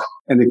author.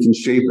 And it can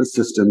shape a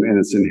system and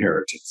its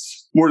inheritance.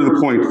 More to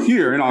the point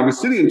here, in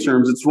Augustinian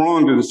terms, it's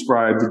wrong to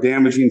describe the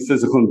damaging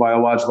physical and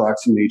biological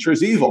acts of nature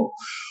as evil.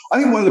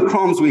 I think one of the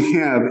problems we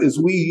have is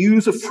we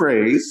use a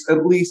phrase,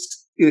 at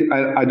least,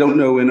 I don't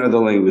know in other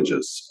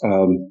languages,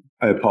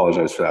 I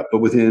apologize for that, but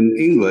within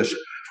English,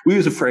 we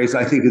use a phrase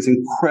I think is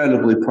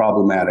incredibly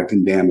problematic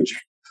and damaging,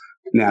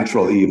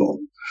 natural evil.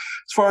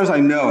 As far as I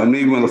know, and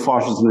maybe one of the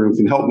philosophers in the room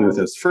can help me with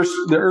this, first,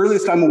 the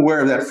earliest I'm aware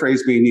of that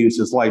phrase being used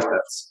is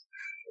Leibniz.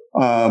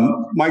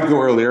 Might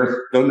go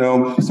earlier, don't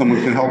know, someone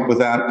can help with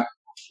that.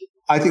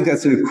 I think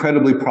that's an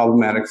incredibly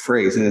problematic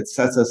phrase, and it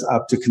sets us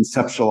up to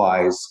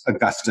conceptualize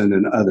Augustine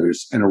and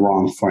others in a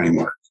wrong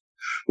framework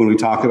when we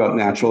talk about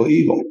natural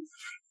evil.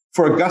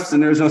 For Augustine,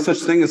 there is no such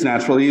thing as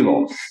natural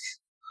evil.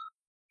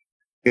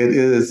 It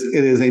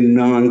is a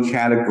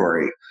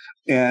non-category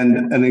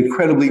and an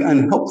incredibly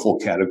unhelpful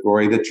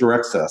category that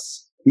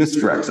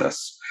misdirects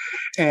us.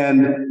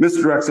 And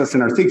misdirects us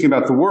in our thinking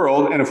about the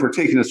world. And if we're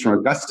taking this from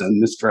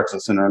Augustine, misdirects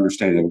us in our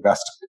understanding of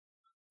Augustine.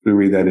 We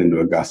read that into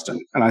Augustine.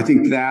 And I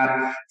think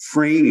that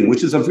framing,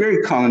 which is a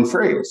very common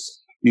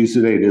phrase used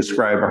today to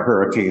describe a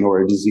hurricane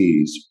or a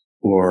disease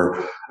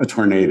or a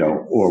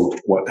tornado or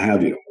what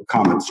have you, a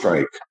comet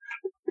strike,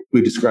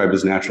 we describe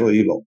as natural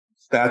evil.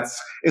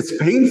 It's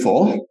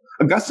painful.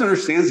 Augustine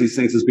understands these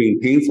things as being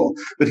painful,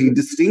 but he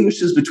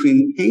distinguishes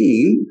between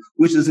pain,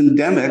 which is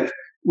endemic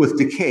with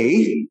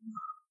decay,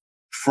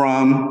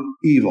 from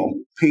evil.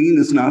 Pain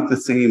is not the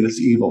same as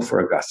evil for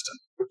Augustine.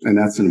 And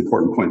that's an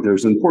important point.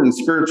 There's an important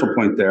spiritual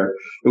point there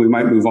that we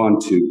might move on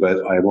to, but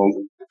I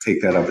won't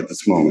take that up at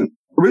this moment.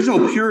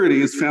 Original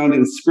purity is found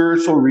in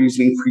spiritual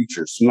reasoning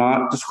creatures,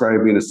 not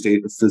describing a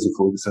state of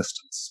physical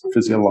existence,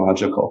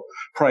 physiological.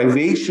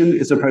 Privation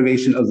is a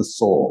privation of the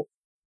soul.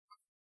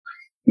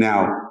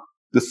 Now,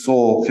 the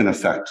soul can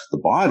affect the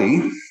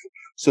body,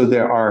 so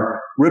there are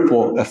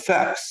ripple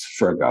effects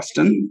for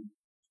Augustine.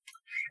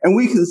 And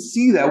we can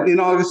see that in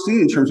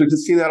Augustinian terms. We can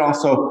see that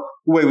also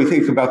the way we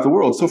think about the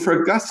world. So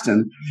for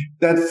Augustine,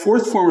 that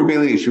fourth form of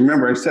alienation,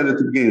 remember I said at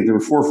the beginning, there were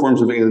four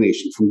forms of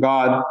alienation: from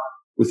God,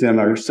 within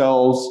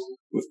ourselves,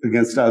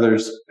 against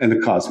others, and the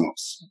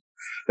cosmos.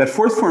 That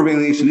fourth form of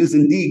alienation is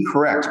indeed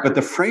correct, but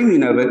the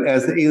framing of it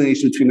as the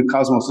alienation between the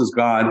cosmos and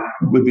God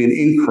would be an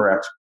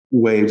incorrect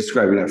way of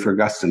describing it for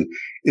Augustine.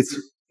 It's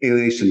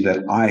alienation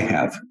that I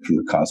have from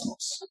the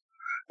cosmos.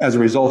 As a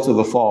result of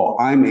the fall,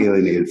 I'm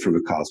alienated from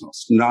the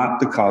cosmos, not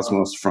the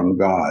cosmos from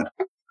God.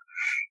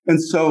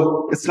 And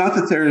so it's not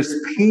that there is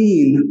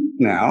pain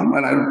now,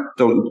 and I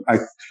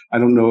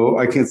don't know,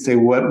 I can't say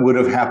what would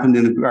have happened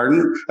in the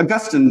garden.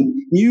 Augustine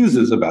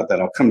muses about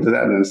that. I'll come to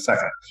that in a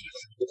second.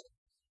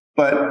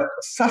 But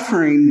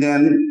suffering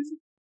then,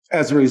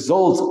 as a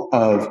result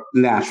of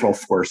natural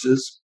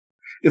forces,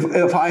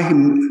 if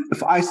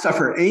I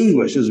suffer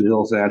anguish as a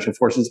result of natural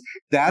forces,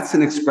 that's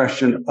an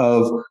expression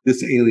of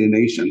this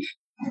alienation.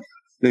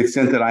 The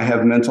extent that I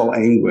have mental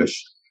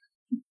anguish,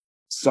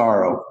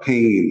 sorrow,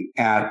 pain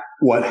at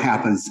what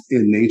happens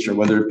in nature,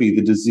 whether it be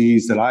the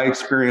disease that I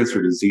experience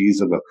or disease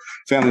of a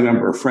family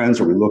member or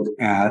friends, or we look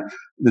at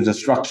the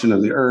destruction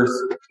of the earth,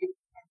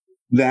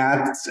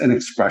 that's an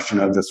expression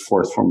of this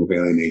fourth form of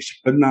alienation,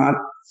 but not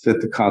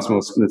that the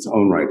cosmos in its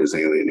own right is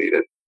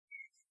alienated.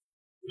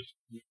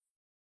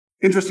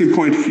 Interesting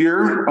point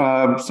here.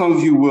 Some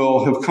of you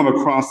will have come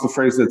across the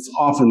phrase that's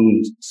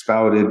often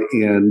spouted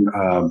in,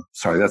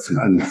 that's an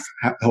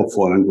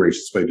unhelpful and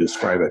ungracious way to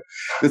describe it.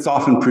 It's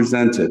often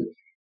presented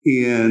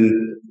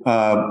in,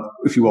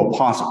 if you will,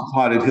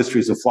 potted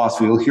histories of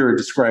philosophy. You'll hear it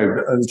described,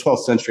 in the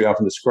 12th century,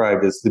 often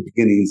described as the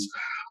beginnings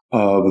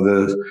of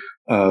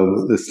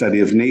the study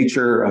of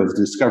nature, of the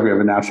discovery of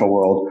a natural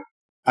world.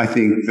 I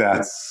think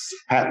that's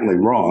patently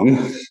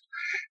wrong.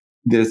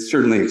 It's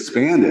certainly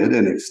expanded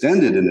and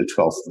extended in the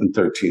 12th and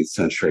 13th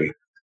century,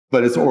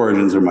 but its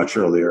origins are much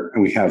earlier,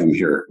 and we have them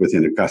here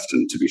within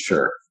Augustine, to be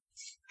sure.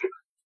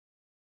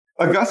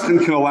 Augustine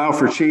can allow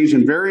for change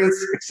and variance,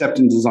 except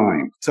in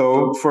design.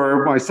 So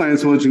for my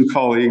science religion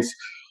colleagues,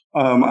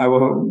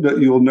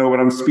 you'll know what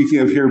I'm speaking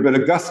of here, but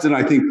Augustine,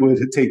 I think, would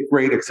take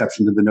great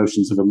exception to the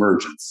notions of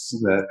emergence.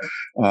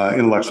 The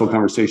intellectual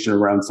conversation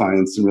around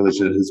science and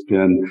religion has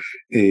been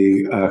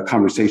a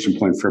conversation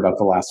point for about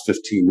the last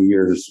 15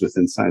 years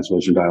within science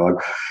religion dialogue.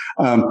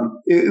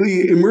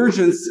 The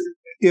emergence,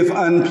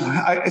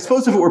 I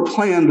suppose if it were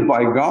planned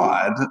by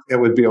God, it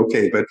would be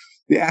okay, but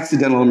the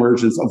accidental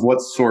emergence of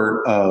what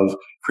sort of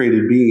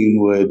created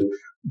being would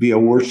be a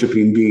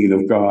worshiping being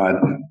of God,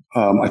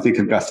 I think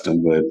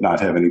Augustine would not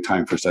have any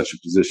time for such a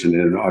position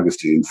in an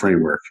Augustine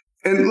framework.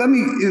 And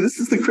this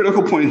is the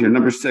critical point here,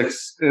 number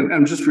 6, and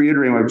I'm just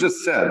reiterating what I've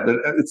just said, but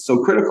it's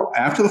so critical.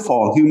 After the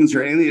fall, humans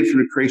are alienated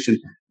from the creation.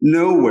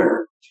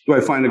 Nowhere do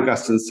I find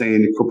Augustine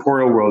saying the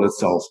corporeal world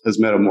itself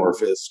is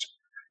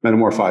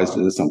metamorphized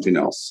into something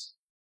else.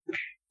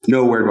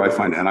 Nowhere do I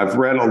find it. And I've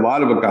read a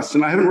lot of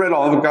Augustine. I haven't read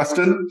all of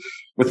Augustine,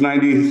 with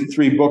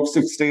 93 books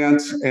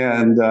extant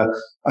and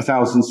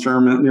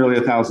nearly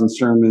 1,000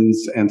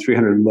 sermons and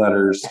 300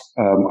 letters.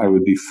 I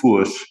would be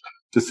foolish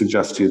to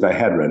suggest to you that I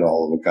had read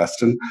all of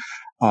Augustine.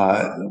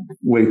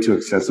 Way too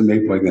extensive.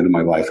 Maybe by the end of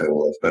my life I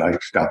will have, but I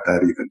doubt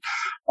that even.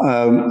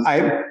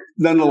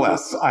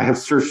 Nonetheless, I have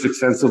searched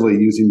extensively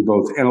using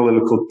both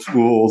analytical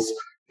tools,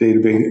 great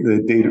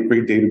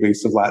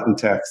database of Latin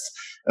texts,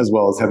 as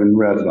well as having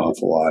read an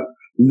awful lot.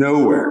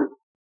 Nowhere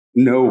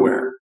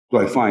do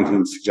I find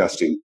him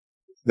suggesting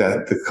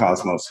that the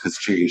cosmos has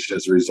changed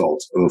as a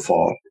result of the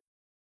fall.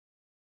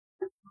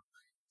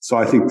 So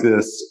I think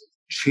this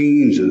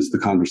changes the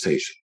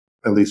conversation,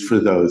 at least for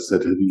those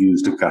that have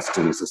used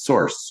Augustine as a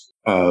source.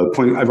 I've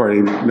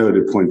already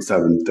noted point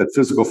 7, that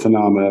physical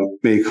phenomena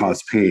may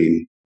cause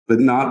pain,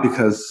 but not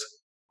because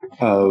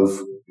of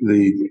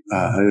the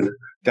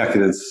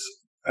decadence,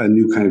 a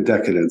new kind of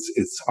decadence.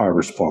 It's our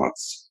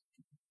response.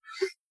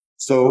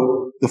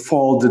 So the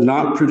fall did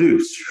not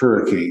produce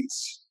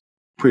hurricanes,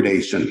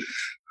 predation,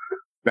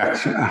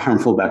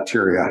 harmful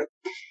bacteria,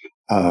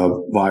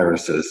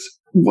 viruses.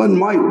 One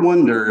might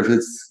wonder if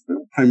it's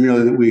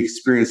primarily that we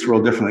experience the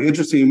world differently.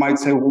 Interesting, you might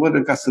say, well, what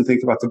did Augustine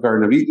think about the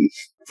Garden of Eden?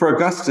 For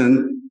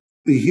Augustine,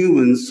 the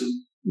humans,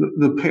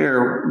 the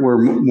pair were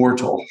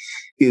mortal.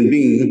 In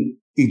being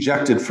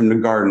ejected from the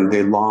garden,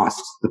 they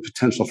lost the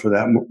potential for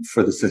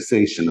the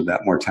cessation of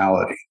that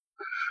mortality.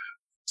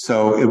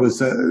 So it was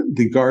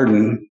the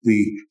garden,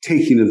 the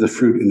taking of the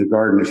fruit in the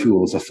garden, if you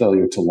will, was a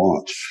failure to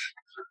launch.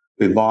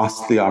 They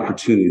lost the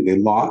opportunity.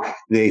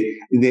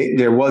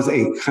 There was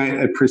a kind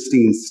of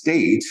pristine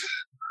state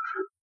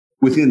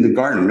within the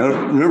garden.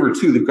 Remember,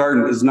 too, the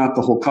garden is not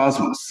the whole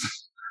cosmos.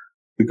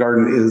 The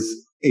garden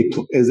is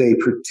a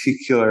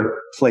particular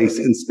place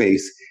in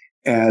space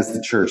as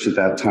the church at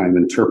that time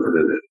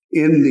interpreted it.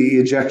 In the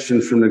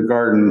ejection from the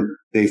garden,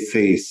 they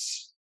face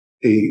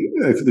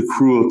the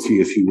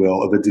cruelty, if you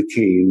will, of a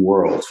decaying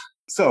world.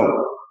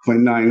 So, point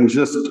 9,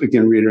 just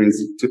again reiterating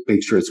to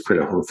make sure it's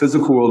critical. The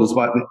physical world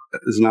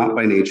is not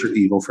by nature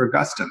evil for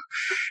Augustine.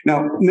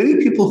 Now, many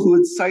people who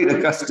would cite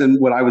Augustine,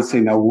 what I would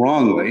say now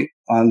wrongly,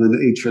 on the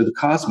nature of the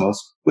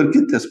cosmos, would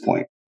get this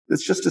point.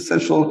 It's just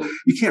essential.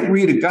 You can't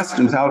read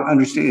Augustine without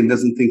understanding,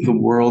 doesn't think the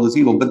world is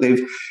evil. But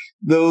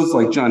those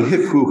like John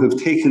Hick, who have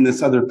taken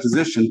this other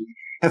position,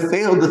 have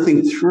failed to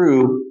think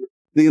through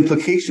the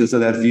implications of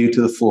that view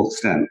to the full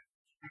extent.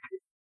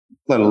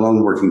 let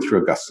alone working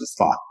through Augustine's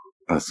thought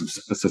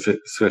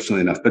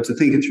sufficiently enough, but to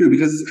think it through.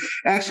 Because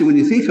actually, when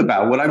you think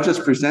about what I've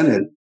just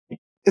presented,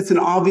 it's an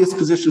obvious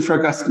position for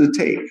Augustine to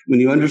take.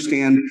 When you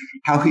understand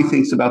how he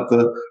thinks about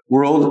the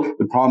world,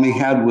 the problem he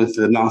had with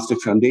the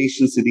Gnostic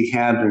foundations that he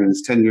had during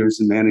his 10 years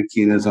in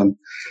Manichaeism,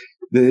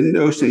 the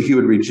notion that he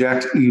would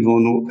reject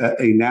evil,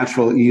 a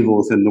natural evil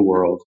within the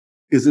world,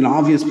 is an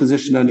obvious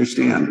position to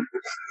understand.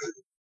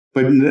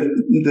 But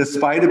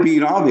despite it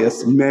being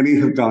obvious, many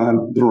have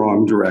gone the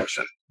wrong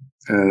direction.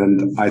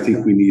 And I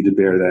think we need to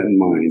bear that in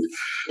mind.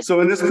 So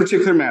in this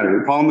particular matter,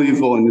 the problem of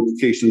evil and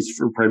implications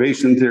for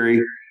privation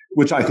theory,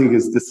 which I think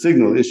is the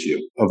signal issue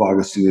of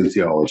Augustinian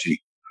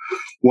theology,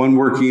 one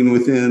working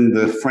within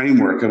the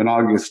framework of an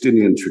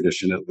Augustinian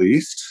tradition, at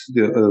least,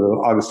 the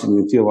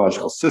Augustinian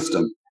theological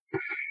system,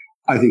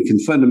 I think can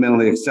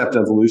fundamentally accept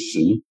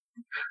evolution,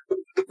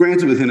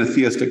 granted within a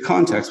theistic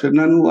context, but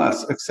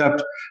nonetheless accept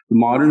the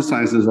modern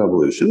sciences of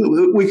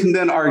evolution. We can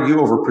then argue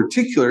over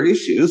particular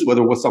issues,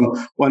 whether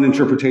one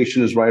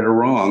interpretation is right or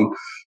wrong,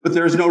 but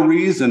there's no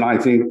reason, I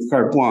think,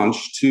 carte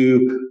blanche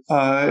to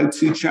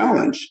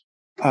challenge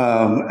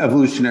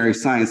evolutionary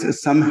science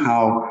as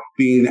somehow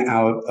being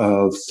out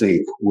of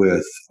sync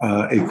with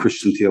a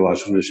Christian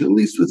theological tradition, at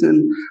least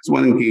within as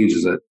one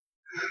engages it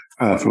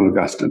from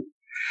Augustine.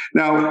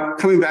 Now,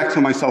 coming back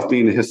to myself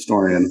being a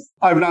historian,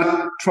 I've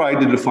not tried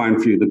to define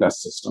for you the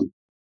best system.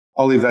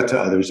 I'll leave that to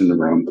others in the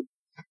room.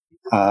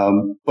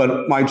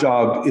 But my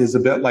job is a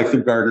bit like the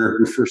gardener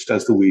who first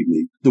does the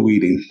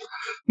weeding.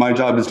 My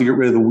job is to get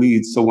rid of the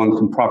weeds so one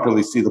can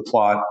properly see the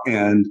plot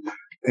and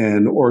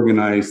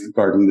organize the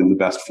garden in the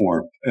best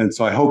form. And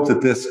so I hope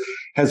that this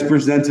has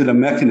presented a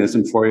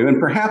mechanism for you and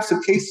perhaps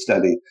a case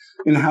study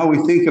in how we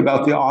think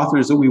about the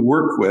authors that we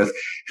work with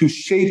who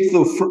shape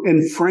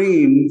and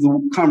frame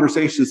the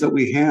conversations that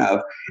we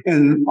have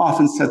and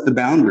often set the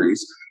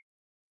boundaries.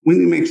 We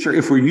need to make sure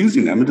if we're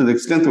using them, and to the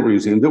extent that we're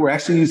using them, that we're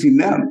actually using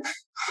them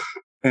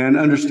and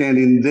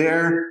understanding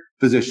their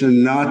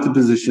position, not the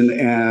position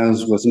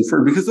as was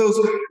inferred. Because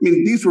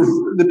these were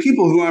the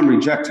people who I'm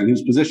rejecting,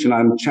 whose position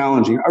I'm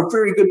challenging, are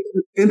very good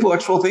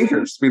intellectual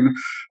thinkers.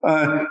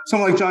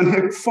 Someone like John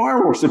Hick,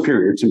 far more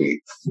superior to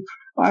me.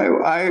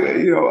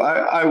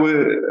 I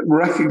would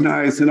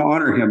recognize and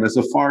honor him as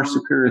a far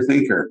superior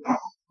thinker,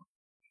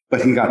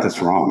 but he got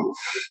this wrong.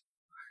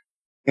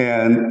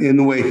 And in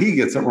the way he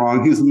gets it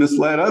wrong, he's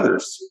misled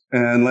others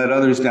and led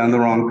others down the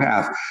wrong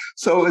path.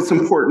 So it's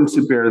important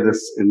to bear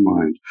this in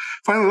mind.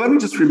 Finally, let me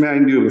just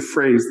remind you of a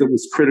phrase that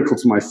was critical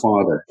to my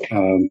father,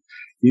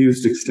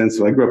 used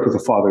extensively. I grew up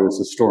with a father who was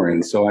a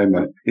historian, so I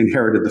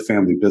inherited the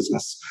family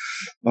business.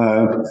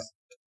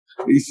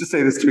 He used to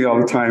say this to me all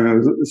the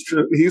time.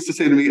 He used to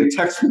say to me, a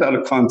text without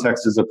a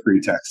context is a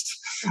pretext.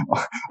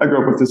 I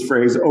grew up with this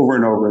phrase over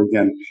and over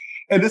again.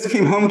 And this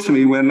came home to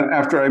me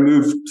after I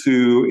moved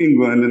to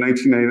England in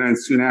 1999,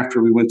 soon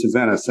after we went to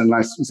Venice, and I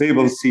was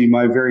able to see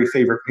my very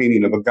favorite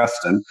painting of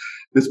Augustine,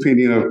 this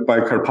painting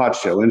by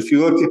Carpaccio. And if you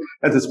look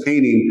at this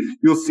painting,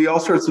 you'll see all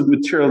sorts of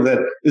material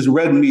that is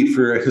red meat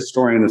for a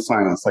historian of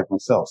science like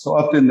myself. So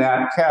up in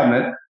that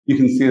cabinet, you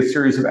can see a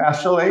series of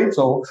astrolabes,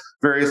 so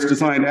various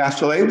designed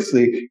astrolabes,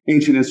 the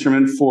ancient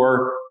instrument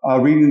for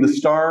reading the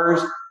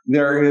stars.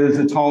 There is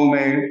a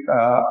Ptolemy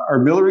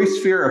armillary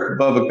sphere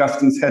above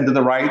Augustine's head to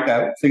the right,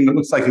 that thing that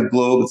looks like a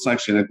globe. It's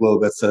actually a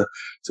globe. That's the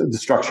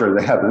structure of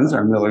the heavens,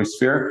 armillary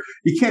sphere.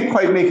 You can't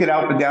quite make it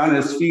out, but down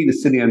at his feet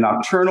is sitting a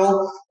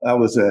nocturnal. That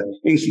was an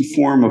ancient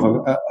form of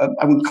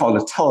I wouldn't call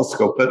it a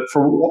telescope, but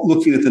for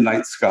looking at the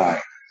night sky,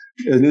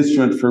 an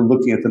instrument for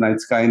looking at the night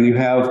sky. And you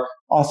have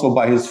also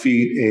by his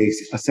feet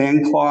a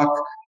sand clock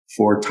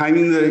for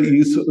timing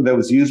that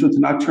was used with the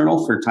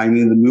nocturnal, for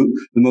timing the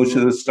motion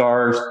of the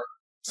stars.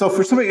 So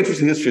for somebody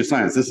interested in history of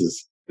science, this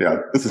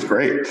is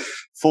great,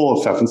 full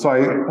of stuff. And so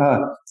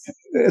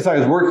as I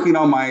was working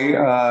on my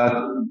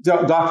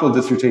doctoral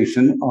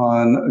dissertation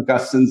on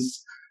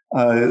Augustine's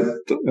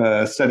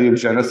study of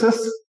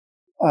Genesis,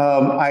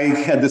 I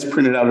had this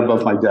printed out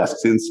above my desk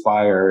to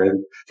inspire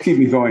and keep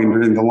me going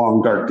during the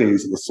long, dark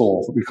days of the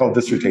soul that we call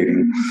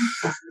dissertating.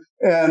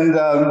 And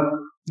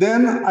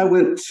then I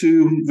went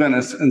to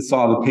Venice and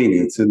saw the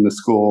painting. It's in the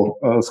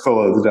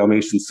Scuola of the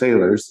Dalmatian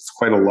Sailors. It's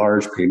quite a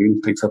large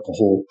painting, takes up a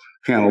whole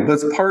panel, but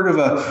it's part of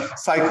a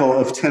cycle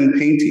of 10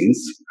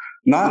 paintings,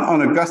 not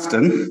on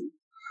Augustine,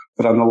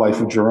 but on the life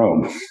of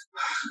Jerome.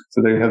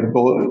 So there you have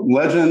the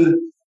legend,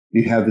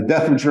 you have the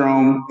death of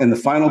Jerome, and the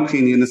final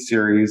painting in the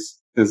series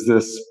is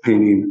this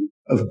painting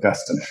of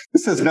Augustine.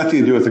 This has nothing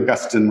to do with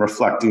Augustine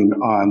reflecting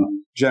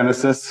on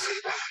Genesis,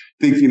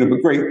 thinking of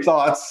great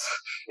thoughts,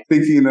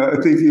 thinking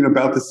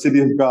about the city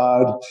of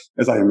God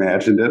as I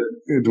imagined it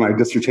in my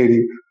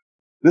dissertating.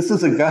 This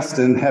is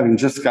Augustine having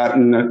just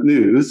gotten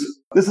news.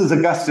 This is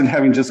Augustine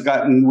having just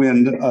gotten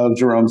wind of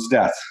Jerome's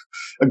death.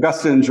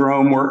 Augustine and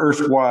Jerome were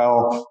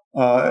erstwhile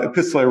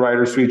epistolary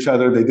writers to each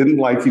other. They didn't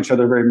like each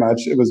other very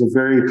much. It was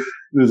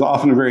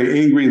often a very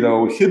angry,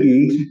 though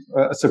hidden,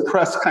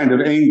 suppressed kind of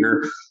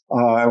anger.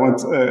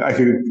 I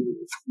could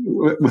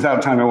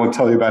without time, I won't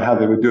tell you about how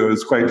they would do it. It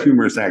was quite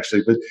humorous,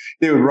 actually, but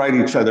they would write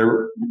each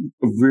other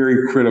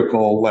very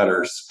critical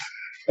letters.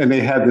 And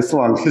they had this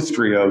long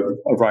history of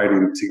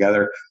writing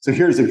together. So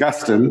here's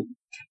Augustine,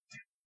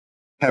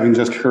 having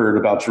just heard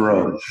about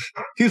Jerome.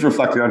 He's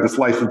reflecting on this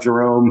life of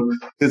Jerome,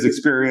 his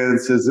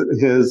experience, his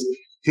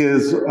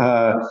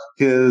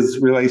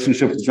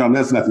relationship with Jerome. That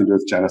has nothing to do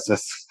with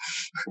Genesis.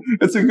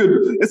 It's a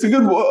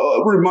good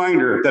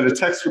reminder that a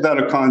text without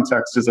a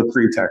context is a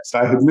pretext.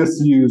 I had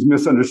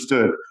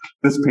misunderstood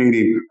this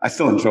painting. I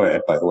still enjoy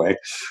it, by the way,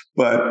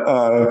 but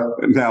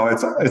now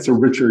it's a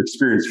richer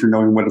experience for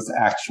knowing what its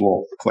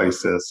actual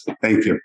place is. Thank you.